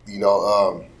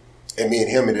me and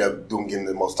him ended up getting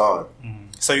the most time.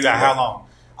 So you got how long?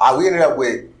 We ended up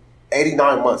with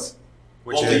 89 months.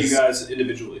 Which is you guys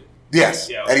individually? Yes,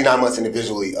 yeah, 89 months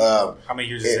individually. How many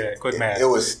years is that? Quick math. It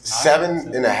was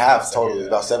 7.5 total.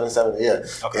 About 7, yeah.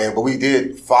 Okay. But we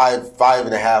did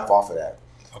 5.5 off of that.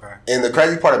 Okay. And the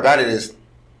crazy part about it is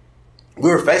we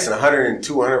were facing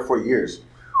 102, 140 years.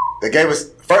 They gave us,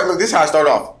 look, this is how it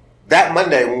started off. That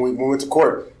Monday when we went to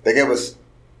court, they gave us,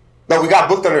 we got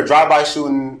booked under drive-by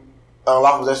shooting,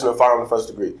 unlawful possession of a firearm in the first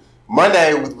degree.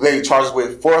 Monday, they charged us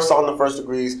with 4 assault in the first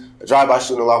degrees, a drive-by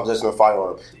shooting, unlawful possession of a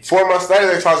firearm. 4 months later,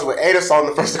 they charged us with 8 assault in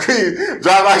the first degree,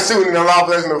 drive-by shooting, and unlawful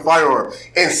possession of a firearm.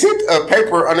 And sent a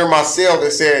paper under my cell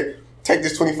that said, take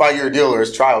this 25-year deal or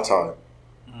it's trial time.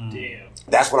 Damn.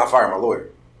 That's when I fired my lawyer.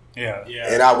 Yeah.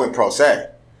 And I went pro se.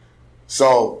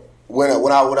 So, when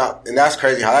I, and that's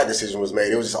crazy how that decision was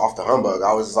made. It was just off the humbug.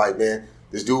 I was just like, man,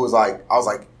 this dude was like,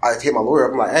 I hit my lawyer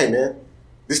up. I'm like, hey, man,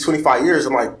 this 25 years,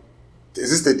 I'm like, is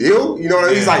this the deal? You know what I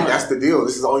mean? He's like, that's the deal.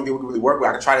 This is the only thing we can really work with.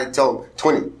 I could try to tell him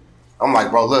 20. I'm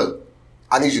like, bro, look,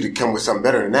 I need you to come with something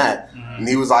better than that. And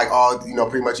he was like,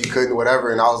 pretty much he couldn't or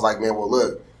whatever. And I was like, man, well,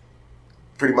 look,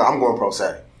 pretty much I'm going pro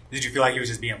se. Did you feel like he was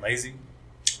just being lazy?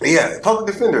 Yeah, public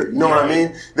defender. You know what I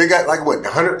mean? They got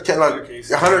 100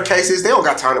 cases. They don't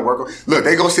got time to work on. Look,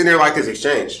 they go sit there like this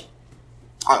exchange.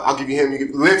 I'll give you him.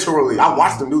 Literally, I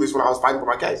watched them do this when I was fighting for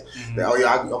my case.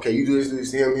 You do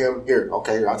this, him. Here,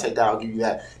 okay, I'll take that. I'll give you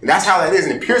that. And that's how that is.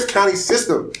 In the Pierce County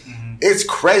system, it's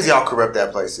crazy how corrupt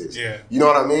that place is. Yeah. You know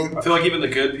what I mean? I feel like even the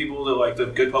good people,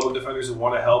 the good public defenders who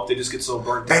want to help, they just get so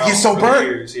burnt. They get so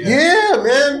burnt. Yeah,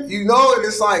 man. And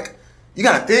it's like you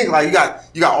got to think you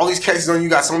got all these cases on you.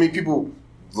 Got so many people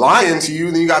lying to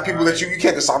you. Then you got people that you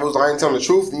can't decide who's lying, telling the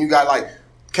truth. Then you got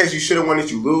case you should have won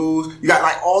that you lose. You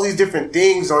got all these different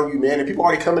things on you, man. And people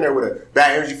already come in there with a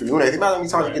bad energy for doing that. Think about how many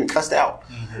times you're getting cussed out.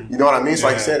 You know what I mean? So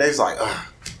like you said, they was like, ugh.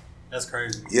 That's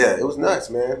crazy. Yeah, it was nuts,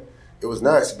 man. It was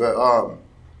nuts. But I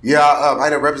ended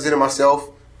up representing myself.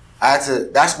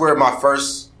 That's where my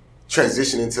first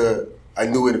transition into a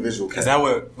new individual. Is that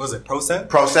what was it? Pro se?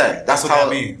 Pro se. That's what how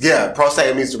that means. Yeah, pro se.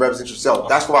 It means to represent yourself. Okay.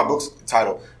 That's what my book's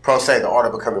titled. Pro se: The Art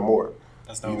of Becoming More.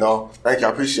 That's dope. You know, thank you. I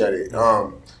appreciate it.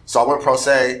 So I went pro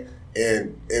se,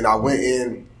 and I went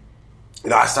in. You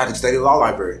know, I started studying law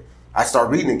library. I started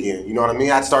reading again. You know what I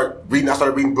mean? I started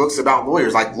reading books about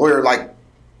lawyers, like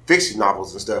fiction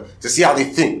novels and stuff, to see how they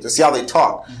think, to see how they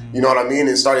talk. Mm-hmm. You know what I mean?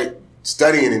 And started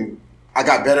studying, and I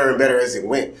got better and better as it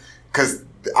went. Because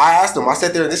I asked them, I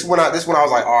sat there, and this is when I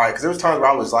was like, all right, because there was times where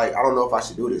I was like, I don't know if I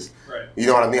should do this. Right. You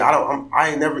know what I mean? I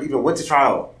ain't never even went to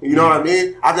trial. You know what I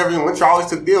mean? I've never even went to trial. I always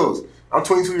took deals. I'm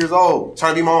 22 years old,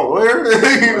 trying to be my own lawyer.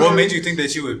 You know? What made you think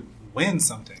that you would win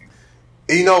something?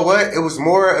 You know what? It was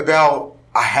more about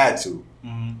I had to.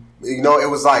 Mm-hmm. You know, it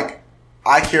was like,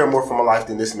 I care more for my life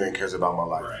than this man cares about my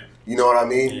life. Right. You know what I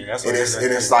mean? Yeah, that's what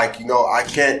it's like, you know, I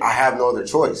have no other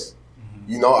choice.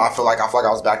 Mm-hmm. You know, I feel like I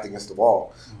was backed against the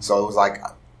wall. Mm-hmm. So it was like,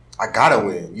 I gotta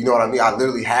win. You know what I mean? I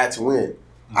literally had to win.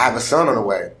 Mm-hmm. I have a son on the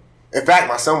way. In fact,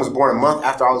 my son was born a month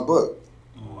after I was booked.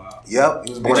 Yep, he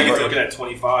was born. You're looking at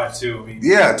 25 too. I mean,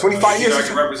 25 years. I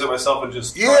can represent myself and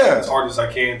just try as hard as I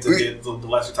can to get the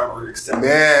lesser time or extend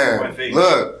my face.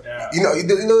 Look, you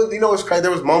know what's crazy?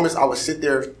 There was moments I would sit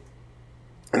there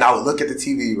and I would look at the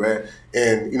TV, right?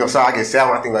 And you know, so I get sad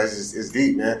when I think like it's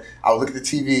deep, man. I would look at the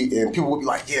TV and people would be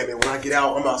like, "Yeah, man, when I get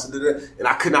out, I'm about to do that," and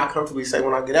I could not comfortably say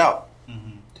when I get out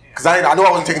because I knew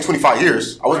I wasn't taking 25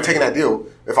 years. I wasn't taking that deal.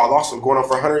 If I lost, I'm going on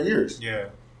for 100 years. Yeah.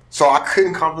 So I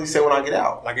couldn't confidently say when I get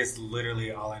out. Like it's literally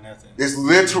all or nothing. It's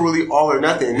literally all or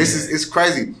nothing. And it's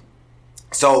crazy.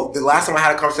 So the last time I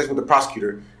had a conversation with the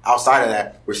prosecutor, outside of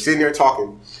that, we're sitting there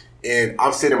talking, and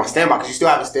I'm sitting in my standby, because you still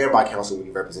have a standby counsel when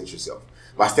you represent yourself.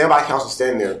 My standby counsel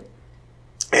standing there,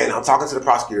 and I'm talking to the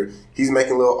prosecutor. He's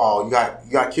making little, you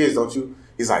got kids, don't you?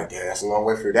 He's like, yeah, that's a long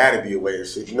way for your dad to be away or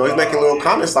shit. You know, he's making little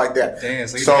comments like that. Damn,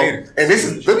 and this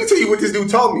is, let me tell you what this dude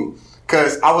told me.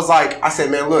 Because I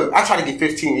said, man, look, I tried to get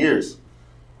 15 years.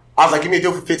 I was like, give me a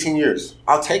deal for 15 years.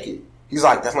 I'll take it. He's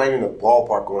like, that's not even the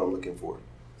ballpark what I'm looking for.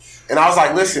 And I was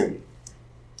like, listen,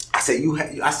 I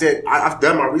said, I've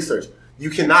done my research. You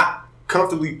cannot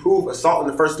comfortably prove assault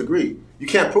in the first degree. You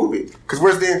can't prove it. Because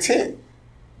where's the intent?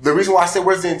 The reason why I said,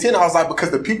 where's the intent? I was like,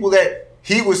 because the people that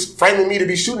he was framing me to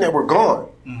be shooting at were gone.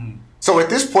 Mm-hmm. So at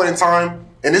this point in time,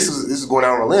 and this is going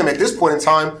out on a limb, at this point in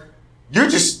time, You're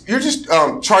just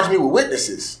charging me with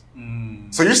witnesses.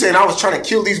 Mm. So you're saying I was trying to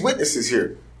kill these witnesses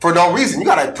here for no reason. You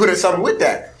got to put something with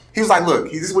that. He was like, look,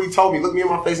 this is what he told me. Looked me in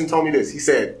my face and told me this. He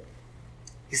said,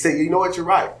 you know what? You're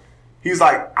right. He's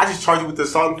like, I just charge you with the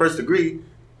assault in first degree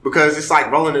because it's like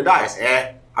rolling the dice.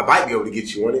 I might be able to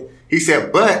get you on it. He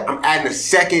said, but I'm adding a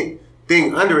second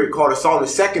thing under it called assault in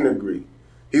second degree.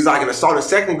 He's like, an assault in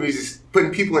second degree is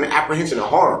putting people in apprehension of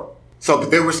harm. So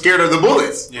they were scared of the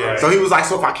bullets. Yeah. So he was like,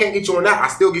 so if I can't get you on that, I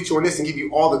still get you on this and give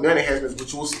you all the gun enhancements,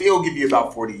 which will still give you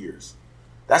about 40 years.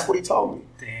 That's what he told me.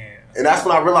 Damn. And that's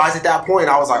when I realized at that point,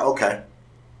 I was like, okay,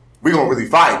 we're going to really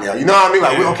fight now. You know what I mean?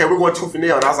 Like, we're going tooth and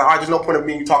nail. And I was like, all right, there's no point of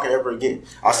me and you talking ever again.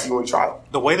 I'll see you in trial.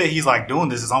 The way that he's like doing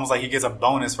this is almost like he gets a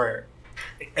bonus for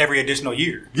every additional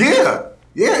year. Yeah.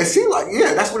 Yeah, it seemed like,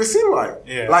 that's what it seemed like.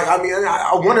 Yeah. Like, I mean,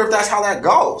 I wonder if that's how that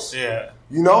goes. Yeah.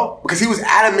 You know? Because he was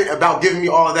adamant about giving me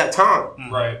all of that time.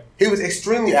 Mm-hmm. Right. He was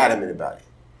extremely adamant about it.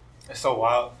 That's so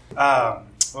wild. What was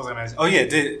I going to ask? Oh, yeah.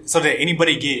 Did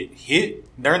anybody get hit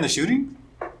during the shooting?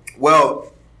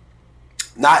 Well,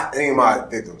 not any of my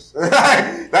victims.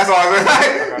 That's all I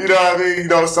mean. Okay. You know what I mean? You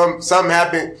know, something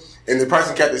happened and the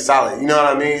person kept it silent. You know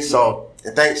what I mean? So,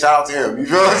 and shout out to him. You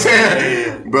feel what I'm saying?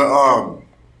 Yeah. But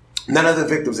none of the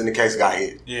victims in the case got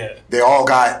hit. Yeah. They all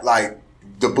got, like,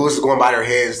 the bullets going by their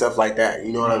head and stuff like that.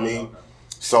 You know what I mean?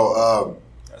 So,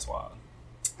 that's wild.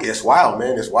 It's wild,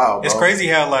 man. It's wild, bro. It's crazy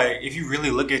how, like, if you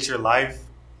really look at your life,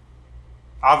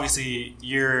 obviously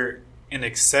you're an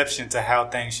exception to how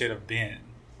things should have been.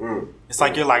 Mm. It's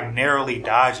like you're, like, narrowly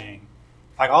dodging,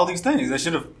 like, all these things that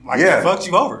should have, like, fucked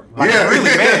you over. Like, really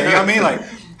bad. You know what I mean? Like,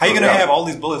 how you going to have all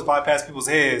these bullets fly past people's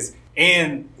heads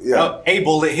and a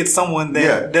bullet hits someone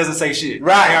that doesn't say shit?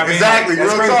 Right, you know what exactly. I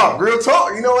mean? Like, real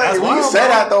talk. You know what? When you say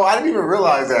that, though, I didn't even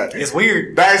realize that. It's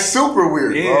weird. That's super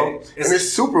weird, bro. And it's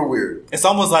super weird. It's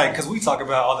almost like, because we talk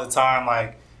about all the time,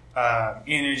 like,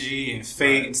 energy and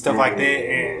fate and stuff like that.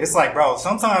 And it's like, bro,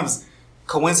 sometimes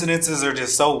coincidences are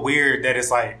just so weird that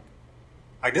it's like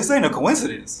this ain't a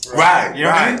coincidence. Right. You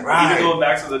know what I mean? Right. Even going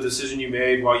back to the decision you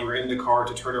made while you were in the car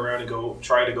to turn around and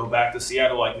try to go back to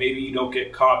Seattle, like maybe you don't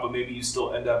get caught, but maybe you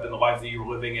still end up in the life that you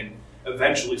were living and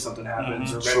eventually something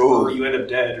happens or you end up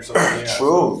dead or something. Yeah.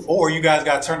 True. Or you guys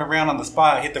got turned around on the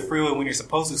spot, hit the freeway when you're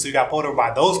supposed to, so you got pulled over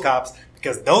by those cops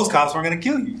because those cops weren't going to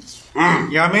kill you. You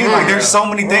know what I mean? Like there's so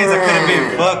many things that could have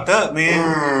been fucked up,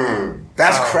 man.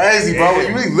 That's crazy, bro. When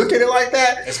you really look at it like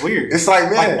that, it's weird. It's like,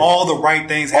 man, like all the right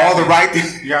things happen. All the right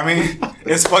things. You know what I mean?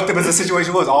 It's fucked up as the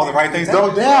situation was. All the right things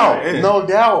happen. No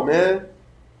doubt, man.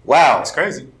 Wow. It's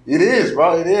crazy. It is,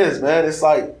 bro. It is, man. It's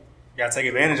like, you gotta take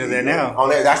advantage of that now.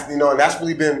 That's and that's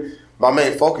really been my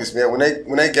main focus, man.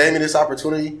 When they gave me this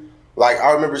opportunity, like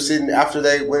I remember sitting after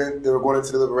they were going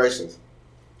into deliberations.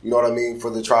 You know what I mean, for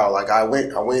the trial. Like I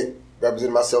went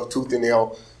representing myself tooth and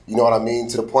nail. You know what I mean,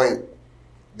 to the point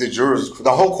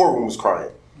the whole courtroom was crying.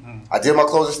 Mm-hmm. I did my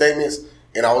closing statements,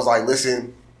 and I was like,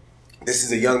 listen, this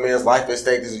is a young man's life at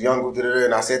stake. This is a young group,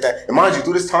 and I said that. And mind you,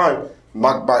 through this time,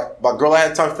 my girl I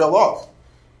had at the time fell off.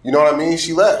 You know what I mean?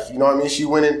 She left. You know what I mean? She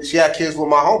went in. She had kids with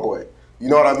my homeboy. You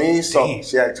know what I mean? So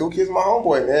she had 2 kids with my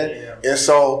homeboy, man. Yeah. And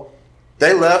so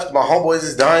they left. My homeboys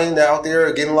is dying out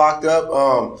there, getting locked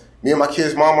up. Me and my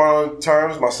kid's mom are on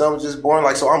terms. My son was just born.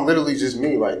 Like, so I'm literally just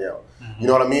me right now. Mm-hmm. You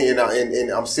know what I mean?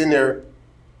 And I'm sitting there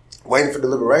waiting for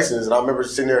deliberations. And I remember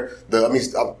sitting there.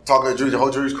 I'm talking to the jury. The whole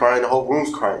jury's crying. The whole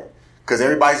room's crying. Because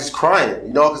everybody's just crying,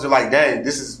 you know, because they're like, dang,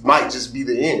 might just be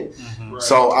the end. Mm-hmm. Right.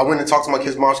 So I went and talked to my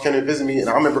kid's mom. She came to visit me, and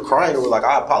I remember crying. And was like,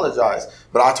 I apologize.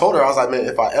 But I told her, I was like, man,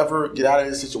 if I ever get out of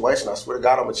this situation, I swear to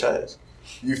God, I'm going to change.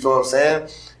 You feel what I'm saying?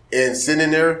 And sitting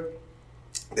in there,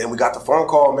 then we got the phone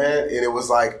call, man, and it was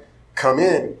like, come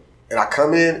in. And I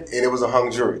come in, and it was a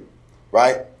hung jury,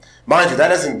 right? Mind you, that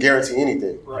doesn't guarantee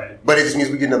anything. Right. But it just means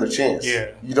we get another chance. Yeah.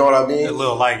 You know what I mean? The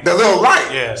little light.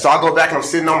 Yeah. So I go back, and I'm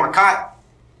sitting on my cot.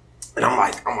 And I'm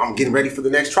like, I'm getting ready for the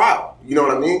next trial. You know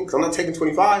what I mean? Because I'm not taking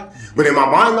 25. But in my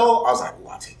mind, though, I was like,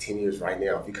 I'll take 10 years right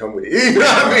now if you come with it. You know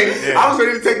what I mean? Yeah. I was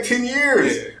ready to take 10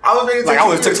 years. Yeah. I was ready to take I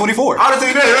would have took 24. I would have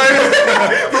taken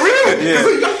that. For real. Yeah.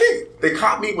 Because you got to think, they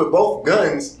caught me with both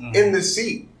guns in the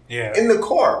seat. Yeah. In the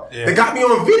car. Yeah. They got me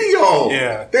on video.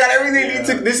 Yeah. They got everything they need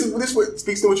to. This what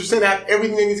speaks to what you're saying. They have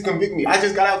everything they need to convict me. I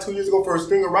just got out 2 years ago for a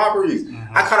string of robberies.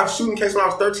 Mm-hmm. I caught a shooting case when I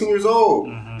was 13 years old.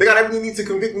 Mm-hmm. They got everything they need to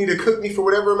convict me, to cook me for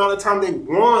whatever amount of time they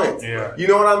want. Yeah. You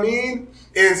know what I mean?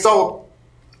 And so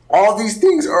all these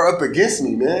things are up against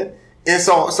me, man. And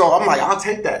so I'm like, I'll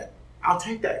take that.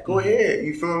 Go ahead.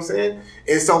 You feel what I'm saying?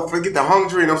 And so forget the hung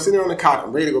jury, and I'm sitting there on the couch.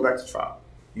 I'm ready to go back to trial.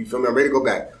 You feel me? I'm ready to go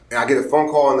back. And I get a phone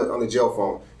call on the jail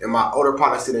phone. And my older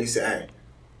partner said, he said,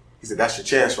 that's your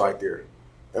chance right there.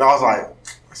 And I was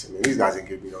like, man, these guys didn't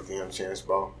give me no damn chance,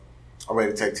 bro. I'm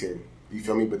ready to take 10. You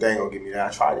feel me? But they ain't gonna give me that.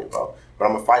 I tried it, bro. But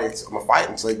I'm gonna fight it. I'm gonna fight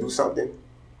until they do something.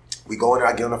 We go in there,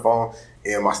 I get on the phone,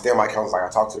 and my standby counsel's like, I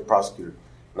talked to the prosecutor.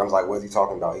 And I was like, what's he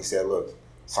talking about? He said, look,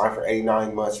 sign for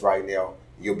 89 months right now.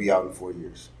 You'll be out in 4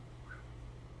 years.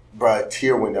 Bruh, a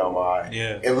tear went down my eye.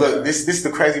 Yeah. And look, this is the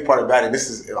crazy part about it. This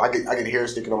is I get hair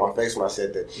sticking on my face when I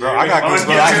said that. Bro, I got goosebumps.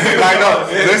 I know.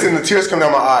 Yeah. Listen, the tears come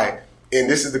down my eye. And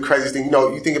this is the craziest thing. You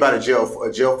know, you think about a jail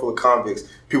full of convicts,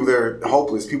 people that are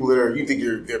hopeless, people that are, you think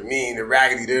they're mean, they're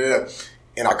raggedy, da.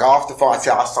 And I got off the phone. I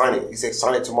said, I'll sign it. He said,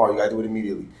 sign it tomorrow. You got to do it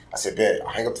immediately. I said, bet.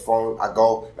 I hang up the phone. I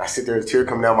go, and I sit there, a tear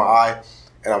coming down my eye.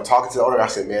 And I'm talking to the owner. I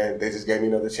said, man, they just gave me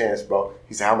another chance, bro.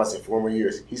 He said, how much? I said, 4 more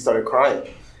years. He started crying.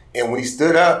 And when he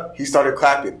stood up, he started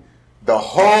clapping. The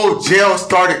whole jail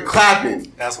started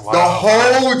clapping. That's wild. The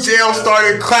whole jail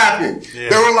started clapping. Yeah.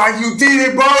 They were like, you did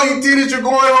it, bro. You did it. You're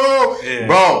going home. Yeah.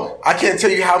 Bro, I can't tell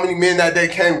you how many men that day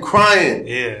came crying.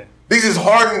 Yeah. These is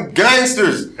hardened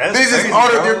gangsters.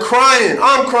 They're crying.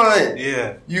 I'm crying.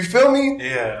 Yeah. You feel me?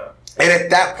 Yeah. And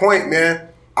at that point, man,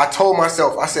 I told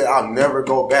myself, I said, I'll never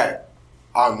go back.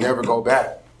 I'll never go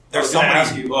back. I was going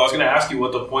to ask you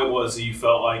what the point was that you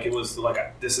felt like it was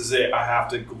like, this is it. I have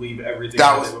to leave everything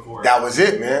I did before. That was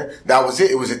it, man. That was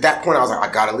it. It was at that point I was like,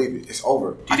 I got to leave it. It's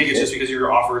over. Do you think it's just because you were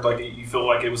offered, like, you feel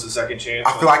like it was a second chance?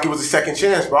 I feel like it was a second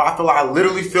chance, bro. I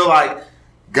literally feel like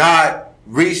God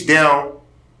reached down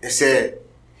and said,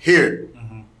 here,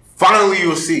 finally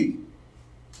you'll see.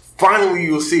 Finally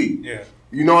you'll see. Yeah.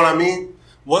 You know what I mean?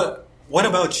 What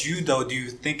about you, though, do you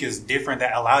think is different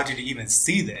that allowed you to even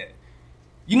see that?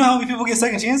 You know how many people get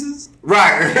second chances?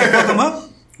 Right. Fuck them up?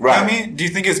 Right. You know what I mean? Do you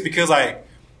think it's because, like,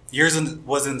 yours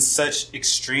was in such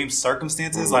extreme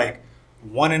circumstances, like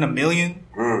 1 in a million?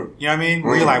 You know what I mean?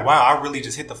 Where you're like, wow, I really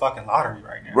just hit the fucking lottery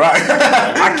right now. Right.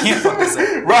 I can't fuck this up. Right.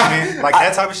 You know what I mean? Like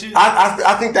that type of shit?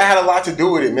 I think that had a lot to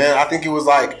do with it, man. I think it was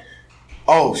like,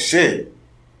 oh, shit.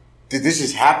 Did this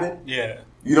just happen? Yeah.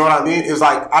 You know what I mean? It was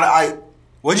like,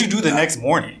 what'd you do the next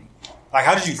morning? Like,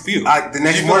 how did you feel? The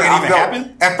next morning,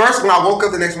 at first, when I woke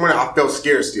up the next morning, I felt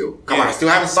scared still. Come on, I still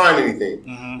haven't signed anything.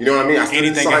 Mm-hmm. You know what I mean? I still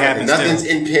anything can happen. Nothing's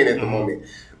in pen at the moment.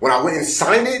 When I went and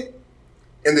signed it,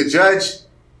 and the judge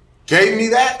gave me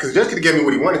that, because the judge could have given me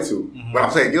what he wanted to when I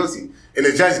pled guilty, and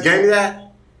the judge gave me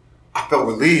that, I felt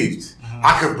relieved.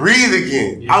 I could breathe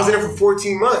again. I was in there for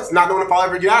 14 months, not knowing if I'll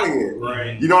ever get out again.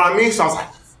 Right. You know what I mean? So I was like,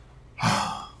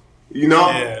 you know,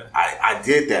 I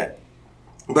did that.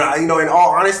 But, you know, in all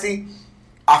honesty,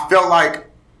 I felt like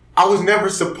I was never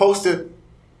supposed to.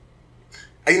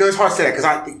 You know, it's hard to say that because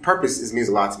I think purpose means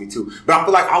a lot to me too. But I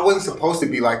feel like I wasn't supposed to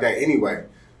be like that anyway.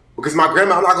 Because my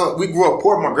grandma, we grew up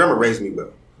poor, but my grandma raised me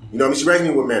well. You know what I mean? She raised me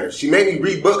with manners. She made me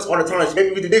read books all the time. She made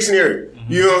me read the dictionary.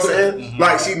 You know what I'm saying?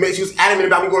 Like, she was adamant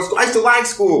about me going to school. I used to like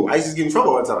school. I used to get in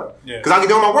trouble all the time. Because I could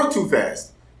do my work too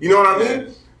fast. You know what I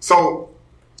mean? So,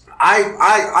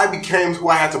 I became who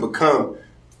I had to become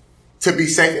to be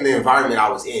safe in the environment I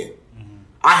was in.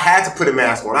 I had to put a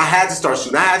mask on. I had to start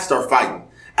shooting. I had to start fighting.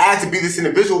 I had to be this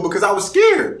individual because I was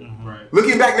scared.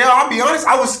 Looking back now, I'll be honest,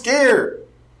 I was scared.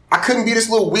 I couldn't be this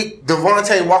little weak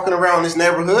De'Vonte walking around this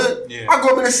neighborhood. I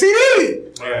grew up in a CD.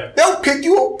 They'll pick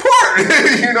you apart.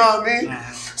 You know what I mean?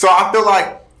 So I feel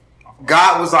like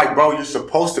God was like, bro, you're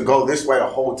supposed to go this way the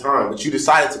whole time, but you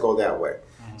decided to go that way.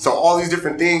 So all these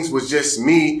different things was just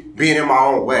me being in my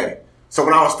own way. So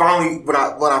when I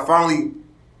finally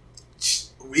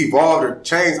evolved or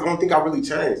changed, I don't think I really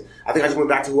changed. I think I just went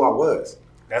back to who I was.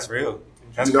 That's real.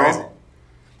 That's crazy.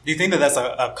 Do you think that that's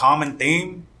a common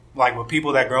theme? Like with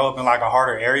people that grow up in like a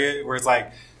harder area where it's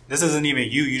like, this isn't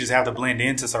even you. You just have to blend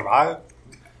in to survive?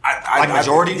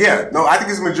 Majority? I think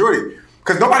it's a majority.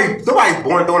 Because nobody's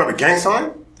born throwing up a gang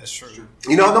sign. That's true.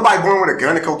 You know, nobody born with a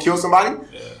gun to go kill somebody.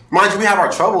 Mind you, we have our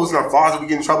troubles and our flaws that we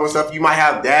get in trouble and stuff. You might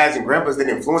have dads and grandpas that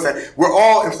influence that. We're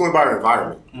all influenced by our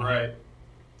environment. Right.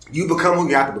 You become who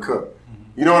you have to become.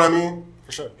 You know what I mean?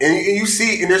 For sure. And you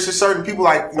see, and there's just certain people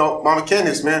like, you know, Mama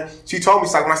Candace, man. She told me,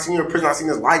 it's like, when I seen you in prison, I seen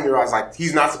this light in your eyes. Like,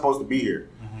 he's not supposed to be here.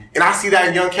 And I see that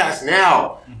in young cats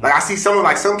now. Like, I see some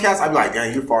cats, I be like,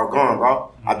 dang, you're far gone,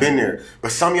 bro. I've been there.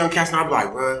 But some young cats now, I be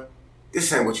like, bro,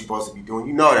 this ain't what you're supposed to be doing.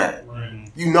 You know that.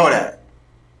 You know that.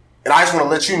 And I just want to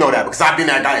let you know that because I've been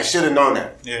that guy that should have known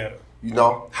that. Yeah. You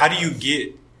know? How do you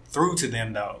get through to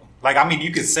them, though? Like, I mean,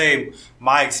 you could say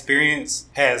my experience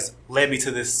has led me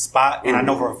to this spot, and I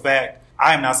know for a fact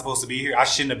I am not supposed to be here. I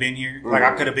shouldn't have been here. Like,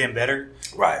 I could have been better.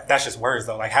 Right. That's just words,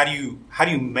 though. Like, how do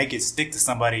you make it stick to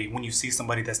somebody when you see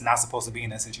somebody that's not supposed to be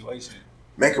in that situation?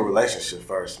 Make a relationship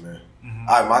first, man.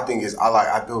 My thing is,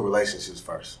 I build relationships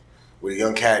first. With a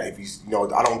young cat, if he's, you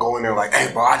know, I don't go in there like,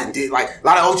 hey, bro, I didn't like, a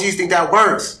lot of OGs think that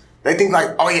works. They think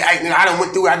like, oh yeah, I done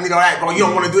went through it, I need all that, bro. You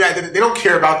don't want to do that. They don't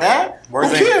care about that. Who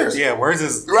cares? Yeah, words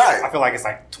is right. I feel like it's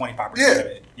like 25% of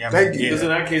it. Yeah, thank you. Because in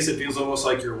that case, it feels almost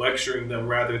like you're lecturing them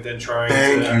rather than trying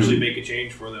to actually make a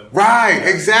change for them. Right,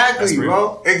 exactly,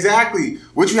 bro. Exactly.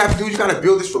 What you have to do is you got to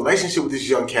build this relationship with this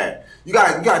young cat. You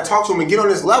gotta talk to him and get on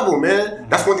this level, man.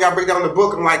 That's one thing I break down in the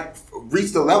book. I'm like,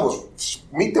 reach the levels,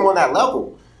 meet them on that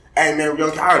level. Hey, man,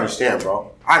 young cat, I understand,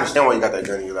 bro. I understand why you got that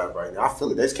gun in your lap right now. I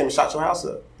feel it. They just came and shot your house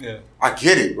up. Yeah. I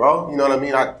get it, bro. You know what I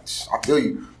mean? I feel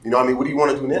you. You know what I mean? What do you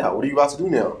want to do now? What are you about to do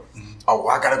now? Oh, well,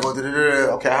 I got to go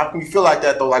da-da-da-da. Okay, how can you feel like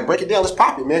that, though? Like, break it down. Let's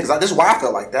pop it, man. Because this is why I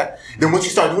felt like that. Then once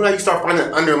you start doing that, you start finding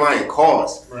an underlying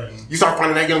cause. Right. You start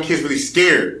finding that young kid's really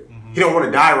scared. He don't want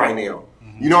to die right now.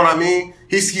 You know what I mean?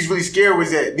 He's really scared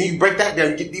with that. Then you break that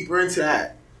down. You get deeper into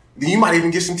that. Then you might even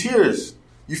get some tears.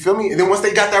 You feel me? And then once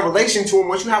they got that relation to him,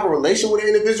 once you have a relation with an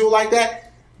individual like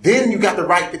that, then you got the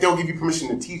right that they'll give you permission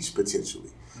to teach potentially.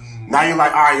 Now you're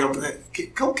like, all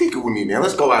right, come kick it with me, man.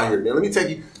 Let's go out here, man. Let me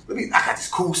take you. I got this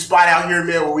cool spot out here,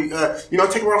 man, where we,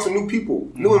 take around some new people,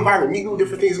 new environment, meet new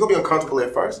different things. It's gonna be uncomfortable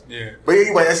at first. Yeah. But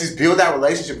anyway, let's just build that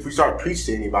relationship. If we start to preach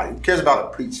to anybody, who cares about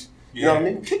a preach? You know what I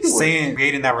mean? Kick it with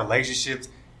creating that relationship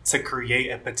to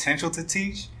create a potential to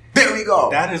teach. There we go.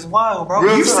 That is wild, bro.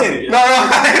 Real You time. said it. No.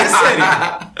 You said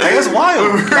it. That's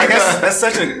wild. Like that's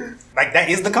such a that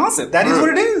is the concept. That is what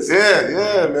it is. Yeah,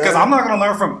 man. Because I'm not gonna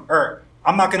learn from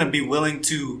I'm not gonna be willing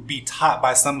to be taught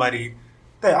by somebody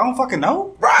that I don't fucking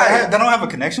know. Right. That I don't have a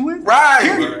connection with. Right.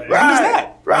 Period. Right. I'm just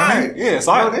that. Right. Yeah.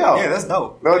 So no doubt. Yeah, that's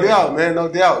dope. No doubt, man. No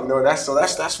doubt. You know, that's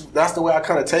the way I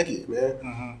kind of take it,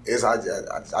 man. Is I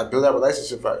build that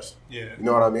relationship first. Yeah. You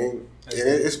know what I mean?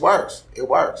 It works. It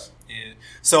works. Yeah.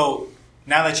 So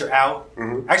now that you're out,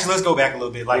 actually, let's go back a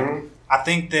little bit. Like, I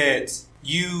think that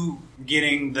you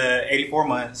getting the 84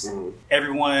 months,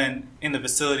 everyone in the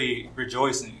facility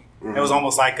rejoicing. It was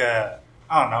almost like I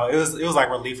don't know. It was like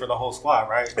relief for the whole squad,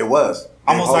 right? It was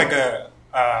almost like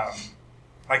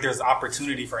like there's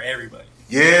opportunity for everybody.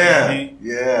 Yeah, you know what I mean?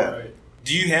 Yeah. Right.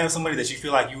 Do you have somebody that you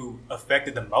feel like you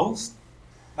affected the most,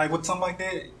 like with something like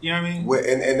that? You know what I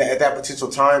mean? And at that potential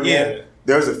time,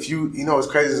 there's a few. You know, it's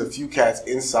crazy. There's a few cats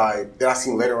inside that I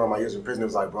seen later on in my years in prison. It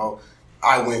was like, bro,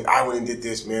 I went and did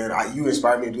this, man. You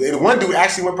inspired me to do it. And one dude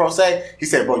actually went pro se. He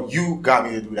said, bro, you got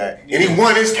me to do that. And he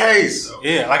won his case.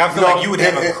 Yeah, like I feel like you would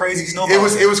have a crazy snowball.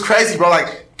 It was crazy, bro.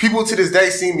 Like, people to this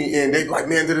day see me and they like,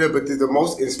 man, but the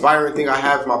most inspiring thing I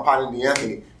have is my partner,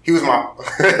 D'Anthony. He was my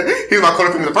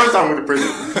co-defendant the first time I went to prison.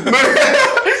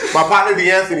 My partner,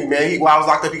 D'Anthony, man, while I was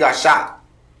locked up, he got shot.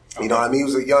 You know what I mean?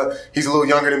 He's a little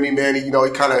younger than me, man. He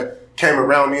kind of came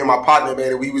around me and my partner,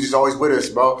 man, and he was just always with us,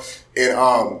 bro.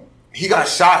 And he got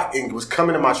shot and was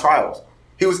coming to my trials.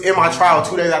 He was in my trial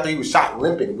 2 days after he was shot,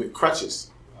 limping with crutches.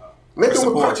 Limping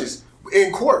with crutches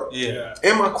in court. Yeah.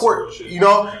 In my court, you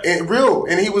know, and real.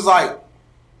 And he was like,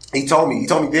 he told me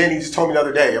then, he just told me the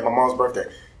other day at my mom's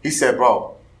birthday. He said,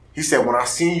 bro, when I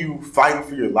seen you fighting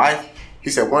for your life, he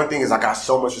said, one thing is I got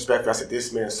so much respect for you. I said,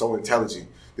 this man's so intelligent.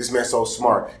 This man's so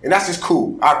smart. And that's just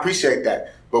cool. I appreciate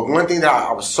that. But one thing that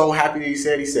I was so happy that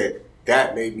he said,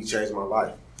 that made me change my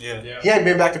life. Yeah. He ain't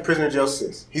been back to prison or jail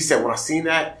since. He said, when I seen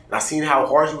that, and I seen how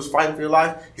hard you was fighting for your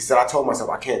life, he said, I told myself,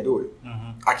 I can't do it.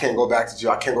 Mm-hmm. I can't go back to jail.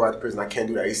 I can't go back to prison. I can't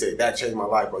do that. He said, that changed my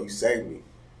life, bro. You saved me.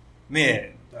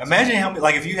 Man, imagine how many,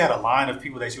 like, if you had a line of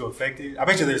people that you affected, I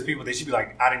bet you there's people that should be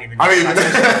like, I didn't even know. You know what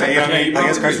I mean?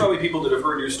 There's probably people that have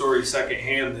heard your story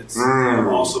secondhand that's have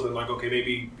also been like, okay,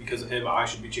 maybe because of him, I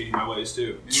should be changing my ways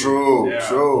too. True.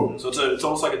 So it's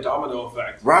almost like a domino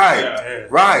effect. Right.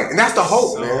 Right. And that's the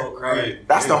hope, man. Right.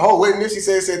 That's the hope. What Nipsey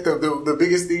said the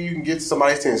biggest thing you can get to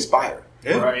somebody is to inspire.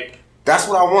 Yeah. Right. That's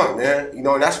what I want, man. You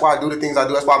know, and that's why I do the things I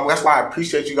do. That's why I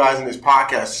appreciate you guys in this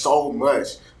podcast so much.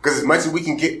 Because as much as we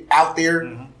can get out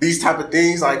there, these type of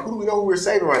things, like, who do we know who we're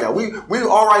saving right now? We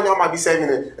all right now might be saving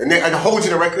a whole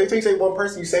generation. If you save one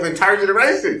person, you save an entire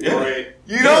generation. Yeah. Right.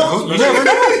 You know? You never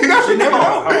know. You never know.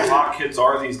 How hot kids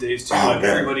are these days, too. Like,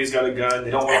 everybody's got a gun.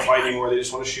 They don't want to fight anymore. They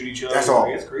just want to shoot each other. That's all.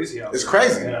 Like, it's crazy out there. It's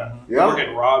crazy. Yeah. We're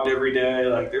getting robbed every day.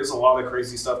 Like, there's a lot of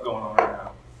crazy stuff going on right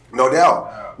now. No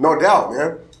doubt. No doubt,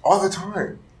 man. All the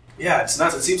time. Yeah, it's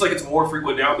nuts. It seems like it's more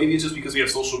frequent now. Maybe it's just because we have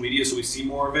social media, so we see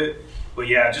more of it. But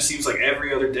yeah, it just seems like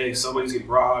every other day somebody's getting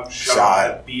robbed,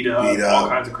 shot, beat up, all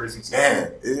kinds of crazy stuff.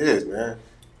 Man, it is, man.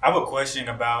 I have a question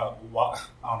about why,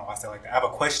 I don't know why I say it like that. I have a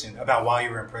question about why you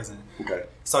were in prison. Okay.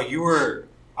 So you were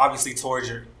obviously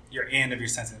towards your end of your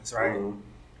sentence, right? Mm-hmm.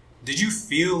 Did you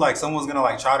feel like someone was going to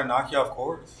like try to knock you off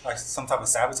course? Like some type of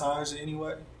sabotage in any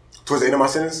way? Towards the end of my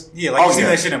sentence? Yeah, like you see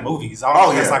that shit in movies. I don't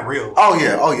know if that's like real. Oh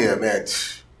yeah, man.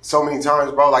 So many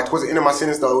times, bro. Like towards the end of my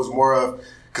sentence, though, it was more of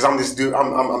because I'm this dude.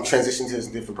 I'm transitioning to this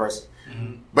different person.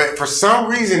 Mm-hmm. But for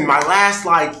some reason, my last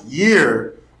like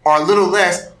year or a little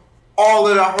less, all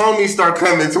of the homies start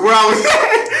coming to where I was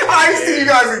at. I ain't seen you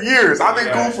guys in years. I've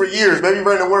been cool for years. Maybe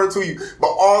running one or two of you, but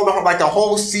all the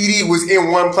whole CD was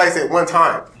in one place at one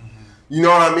time. Mm-hmm. You know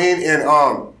what I mean? And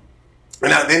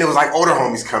then it was like older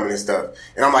homies coming and stuff.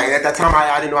 And I'm like, at that time,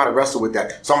 I didn't know how to wrestle with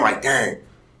that. So I'm like, dang.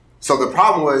 So the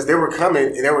problem was they were coming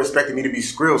and they were expecting me to be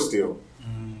Skrill still.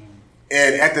 Mm.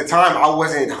 And at the time, I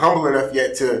wasn't humble enough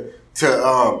yet to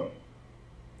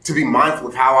be mindful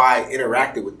of how I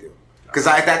interacted with them. Because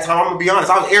at that time, I'm going to be honest,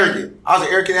 I was arrogant. I was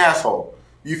an arrogant asshole.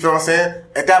 You feel what I'm saying?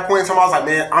 At that point in time, I was like,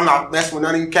 man, I'm not messing with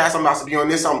none of you cats. I'm about to be on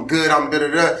this. I'm good. I'm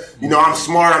da-da-da. You know, I'm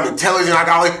smart. I'm intelligent.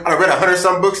 I read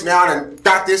 100-some books now and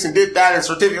got this and did that and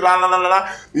certificate, la, la, la, la,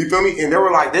 la. You feel me? And they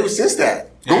were like, they would sense that.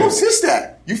 Go and sense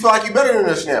that. You feel like you're better than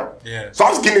us now. Yeah. So I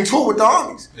was getting into it with the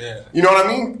homies. Yeah. You know what I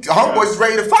mean? The homeboys is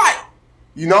ready to fight.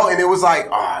 You know? And it was like,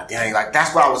 dang, like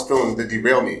that's what I was feeling to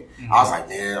derail me. Mm-hmm. I was like,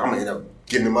 man, I'm going to end up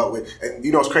getting them up with. And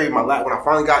you know, it's crazy. When I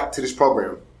finally got to this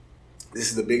program, this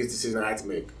is the biggest decision I had to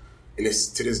make. And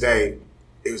to this day,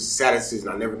 it was the saddest decision.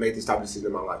 I never made this type of decision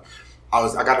in my life.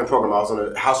 I got in the program. I was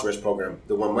on a house arrest program,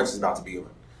 the one Munch is about to be on.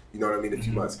 You know what I mean? A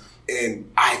few months.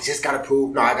 And I just got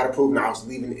approved. No, I got approved and I was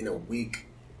leaving in a week.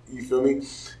 You feel me?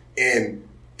 And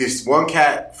this one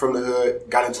cat from the hood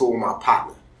got into it with my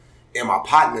partner. And my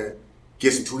partner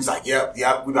gets into it. He's like, yep, we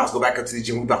about to go back up to the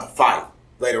gym. We about to fight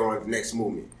later on in the next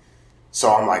movement.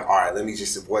 So I'm like, all right, let me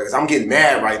just avoid it. Because I'm getting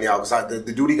mad right now. Because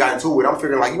the dude he got into it with, I'm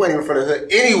figuring like, you ain't even from the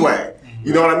hood anyway. Mm-hmm.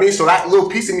 You know what I mean? So that little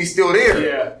piece of me's still there.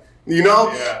 Yeah. You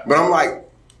know? Yeah. But I'm like,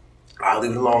 all right,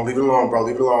 leave it alone, bro.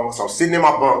 Leave it alone. So I'm sitting in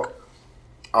my bunk.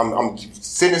 I'm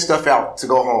sending stuff out to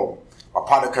go home. My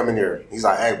partner come in there. He's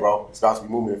like, hey, bro, it's about to be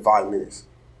moving in 5 minutes.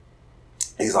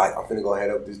 He's like, I'm finna go head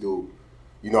up this dude.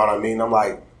 You know what I mean? I'm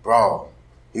like, bro.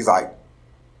 He's like,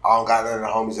 I don't got none of the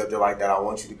homies up there like that. I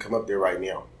want you to come up there right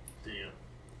now. Damn.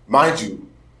 Mind you,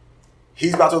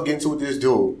 he's about to get into it with this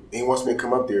dude, and he wants me to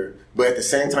come up there. But at the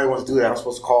same time he wants to do that, I'm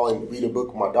supposed to call and read a book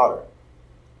with my daughter.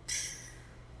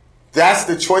 That's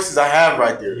the choices I have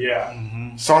right there. Yeah.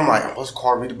 Mm-hmm. So I'm like, I'm supposed to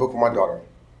call and read a book with my daughter.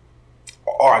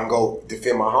 or I can go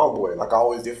defend my homeboy like I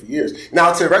always did for years.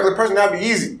 Now, to a regular person, that'd be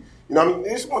easy. You know what I mean?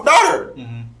 It's my daughter.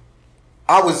 Mm-hmm.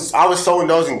 I was so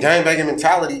indulged in gangbanging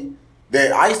mentality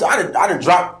that I didn't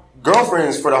drop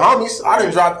girlfriends for the homies. I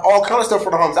didn't drop all kind of stuff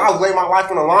for the homies. I was laying my life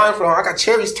on the line for them. I got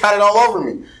cherries tatted all over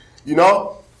me, you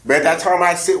know? But at that time,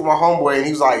 I'd sit with my homeboy, and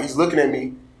he's looking at me,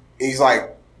 and he's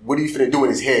like, what are you finna do in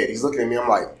his head? He's looking at me, I'm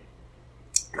like,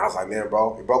 and I was like, man,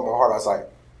 bro, it broke my heart. I was like,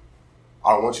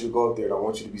 I don't want you to go up there. I don't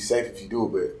want you to be safe if you do,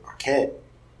 but I can't.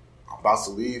 I'm about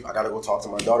to leave. I got to go talk to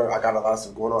my daughter. I got a lot of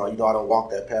stuff going on. You know I don't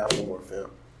walk that path no more, fam.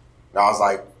 And I was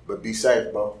like, but be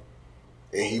safe, bro.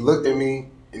 And he looked at me,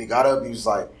 and he got up, and he was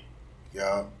like,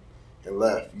 yeah, and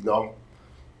left, you know?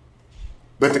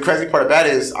 But the crazy part about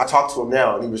it is I talked to him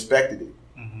now, and he respected it.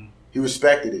 Mm-hmm. He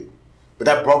respected it. But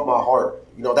that broke my heart.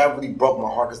 You know, that really broke my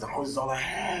heart because the homies is all I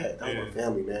had. That was my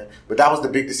family, man. But that was the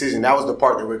big decision. That was the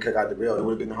part that would have got derailed. It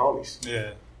would have been the homies.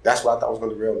 Yeah. That's what I thought was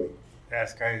going to derail me.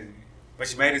 That's crazy.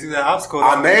 But you made it through that obstacle.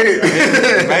 I made it.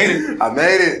 You made it. I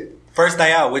made it. First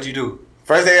day out, what'd you do?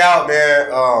 First day out,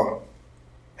 man,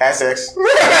 had sex. First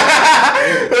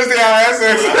day out, had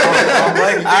sex.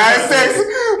 I had sex.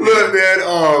 Look,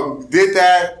 man, did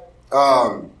that.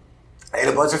 Ate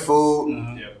a bunch of food.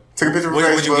 Mm-hmm. Took a picture of What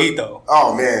Facebook. would you eat, though?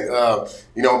 Oh, man.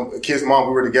 You know, kid's mom,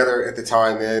 we were together at the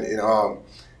time, man. And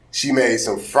she made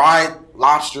some fried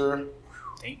lobster,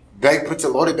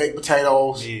 loaded baked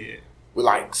potatoes. Yeah. With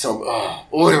like some,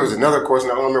 there was another course,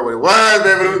 and I don't remember what it was,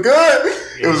 man, but it was good.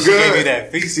 Yeah, it was she good. gave you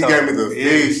that feast. She gave me the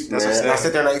feast, that's man. what's And I up.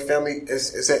 sat there and ate family,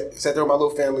 sat there with my little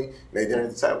family, and ate dinner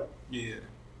at the table. Yeah.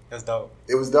 That's dope.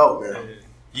 It was dope, man. Yeah.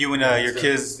 You and your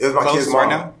kids It was my close kid's right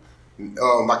mom. now? Me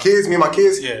and my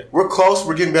kids, Yeah. we're close.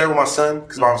 We're getting better with my son,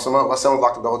 because my son was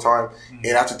locked up the whole time. Mm-hmm.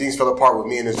 And after things fell apart with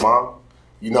me and his mom,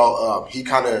 you know, he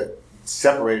kind of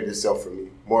separated himself from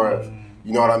me more of,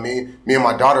 you know what I mean? Me and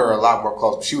my daughter are a lot more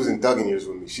close. But she was in thugging years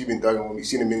with me. She's been thugging with me.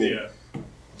 She's been in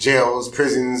jails,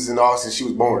 prisons, and all since she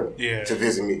was born to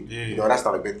visit me. Yeah. You know, that's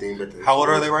not a good thing. But How old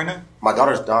are they right now? My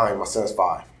daughter's 9. My son's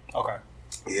 5. Okay.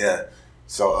 Yeah.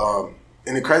 So,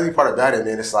 and the crazy part about it,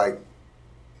 man, it's like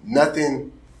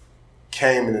nothing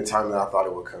came in the time that I thought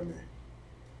it would come in.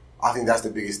 I think that's the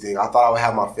biggest thing. I thought I would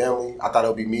have my family. I thought it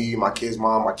would be me, my kid's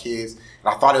mom, my kids. And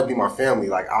I thought it would be my family.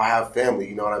 Like, I'll have family,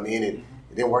 you know what I mean? And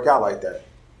it didn't work out like that.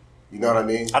 You know what I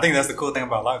mean? I think that's the cool thing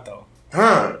about life, though.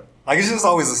 Huh. Like, it's just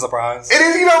always a surprise. It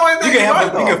is, you know what? You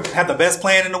can have the best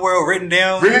plan in the world written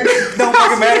down. Written down. It don't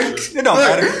fucking matter. It don't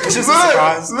matter. It's just a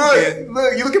surprise.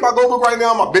 Look, you look at my goal book right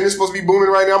now. My business is supposed to be booming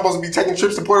right now. I'm supposed to be taking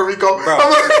trips to Puerto Rico. Bro,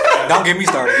 don't get me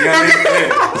started. You know what I mean?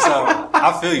 Yeah. So,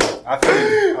 I feel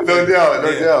you. No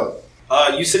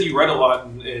doubt. You said you read a lot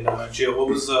in jail. What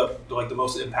was like the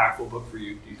most impactful book for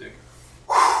you, do you think?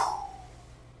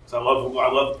 So I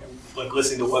love like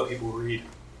listening to what people read.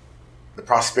 The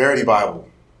Prosperity Bible.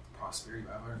 Prosperity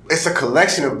Bible. It's a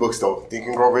collection of books, though. Think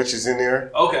and Grow Rich is in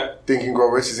there. Okay. Think and Grow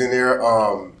Rich is in there.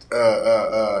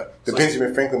 The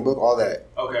Benjamin Franklin book, all that.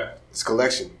 Okay. It's a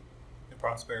collection. The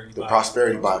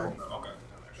Prosperity Bible. Okay.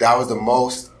 That was the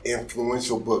most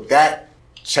influential book. That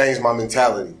changed my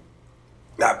mentality.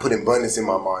 That put abundance in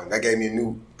my mind. That gave me a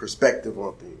new perspective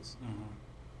on things. Mm-hmm.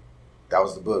 That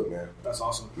was the book, man. That's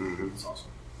awesome. Mm-hmm. That's awesome.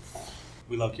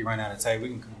 We lucky ran out of time. We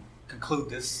can conclude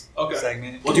this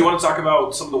segment. Well, do you want to talk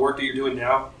about some of the work that you're doing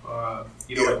now?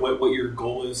 Like what your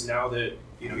goal is now that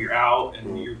you're out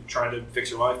and you're trying to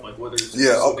fix your life. Like, what are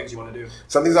some things you want to do?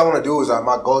 Some things I want to do is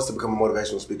my goal is to become a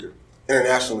motivational speaker,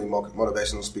 internationally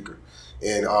motivational speaker,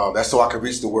 and that's so I can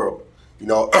reach the world. You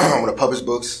know, I want to publish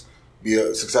books, be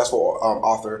a successful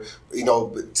author, you know,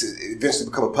 but to eventually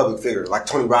become a public figure like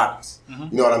Tony Robbins. Mm-hmm.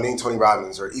 You know what I mean? Tony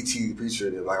Robbins or E.T. the Preacher.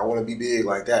 Like, I want to be big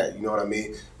like that. You know what I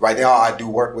mean? Right now, I do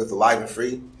work with Alive and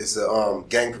Free. It's a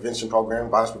gang prevention program,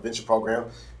 violence prevention program.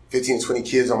 15 to 20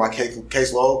 kids on my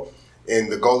caseload.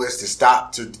 And the goal is to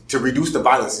stop, to reduce the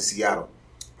violence in Seattle.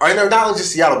 Or not only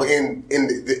just Seattle, but in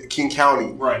the King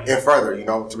County and further, you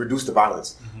know, to reduce the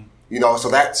violence. Mm-hmm. You know, so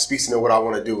that speaks to what I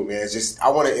want to do, man. It's just, I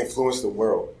want to influence the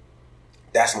world.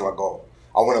 That's my goal.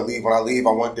 I want to leave. When I leave,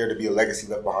 I want there to be a legacy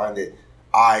left behind it.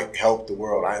 I helped the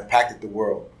world. I impacted the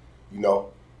world. You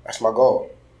know, that's my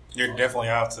goal. You're definitely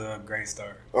off to a great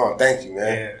start. Oh, thank you,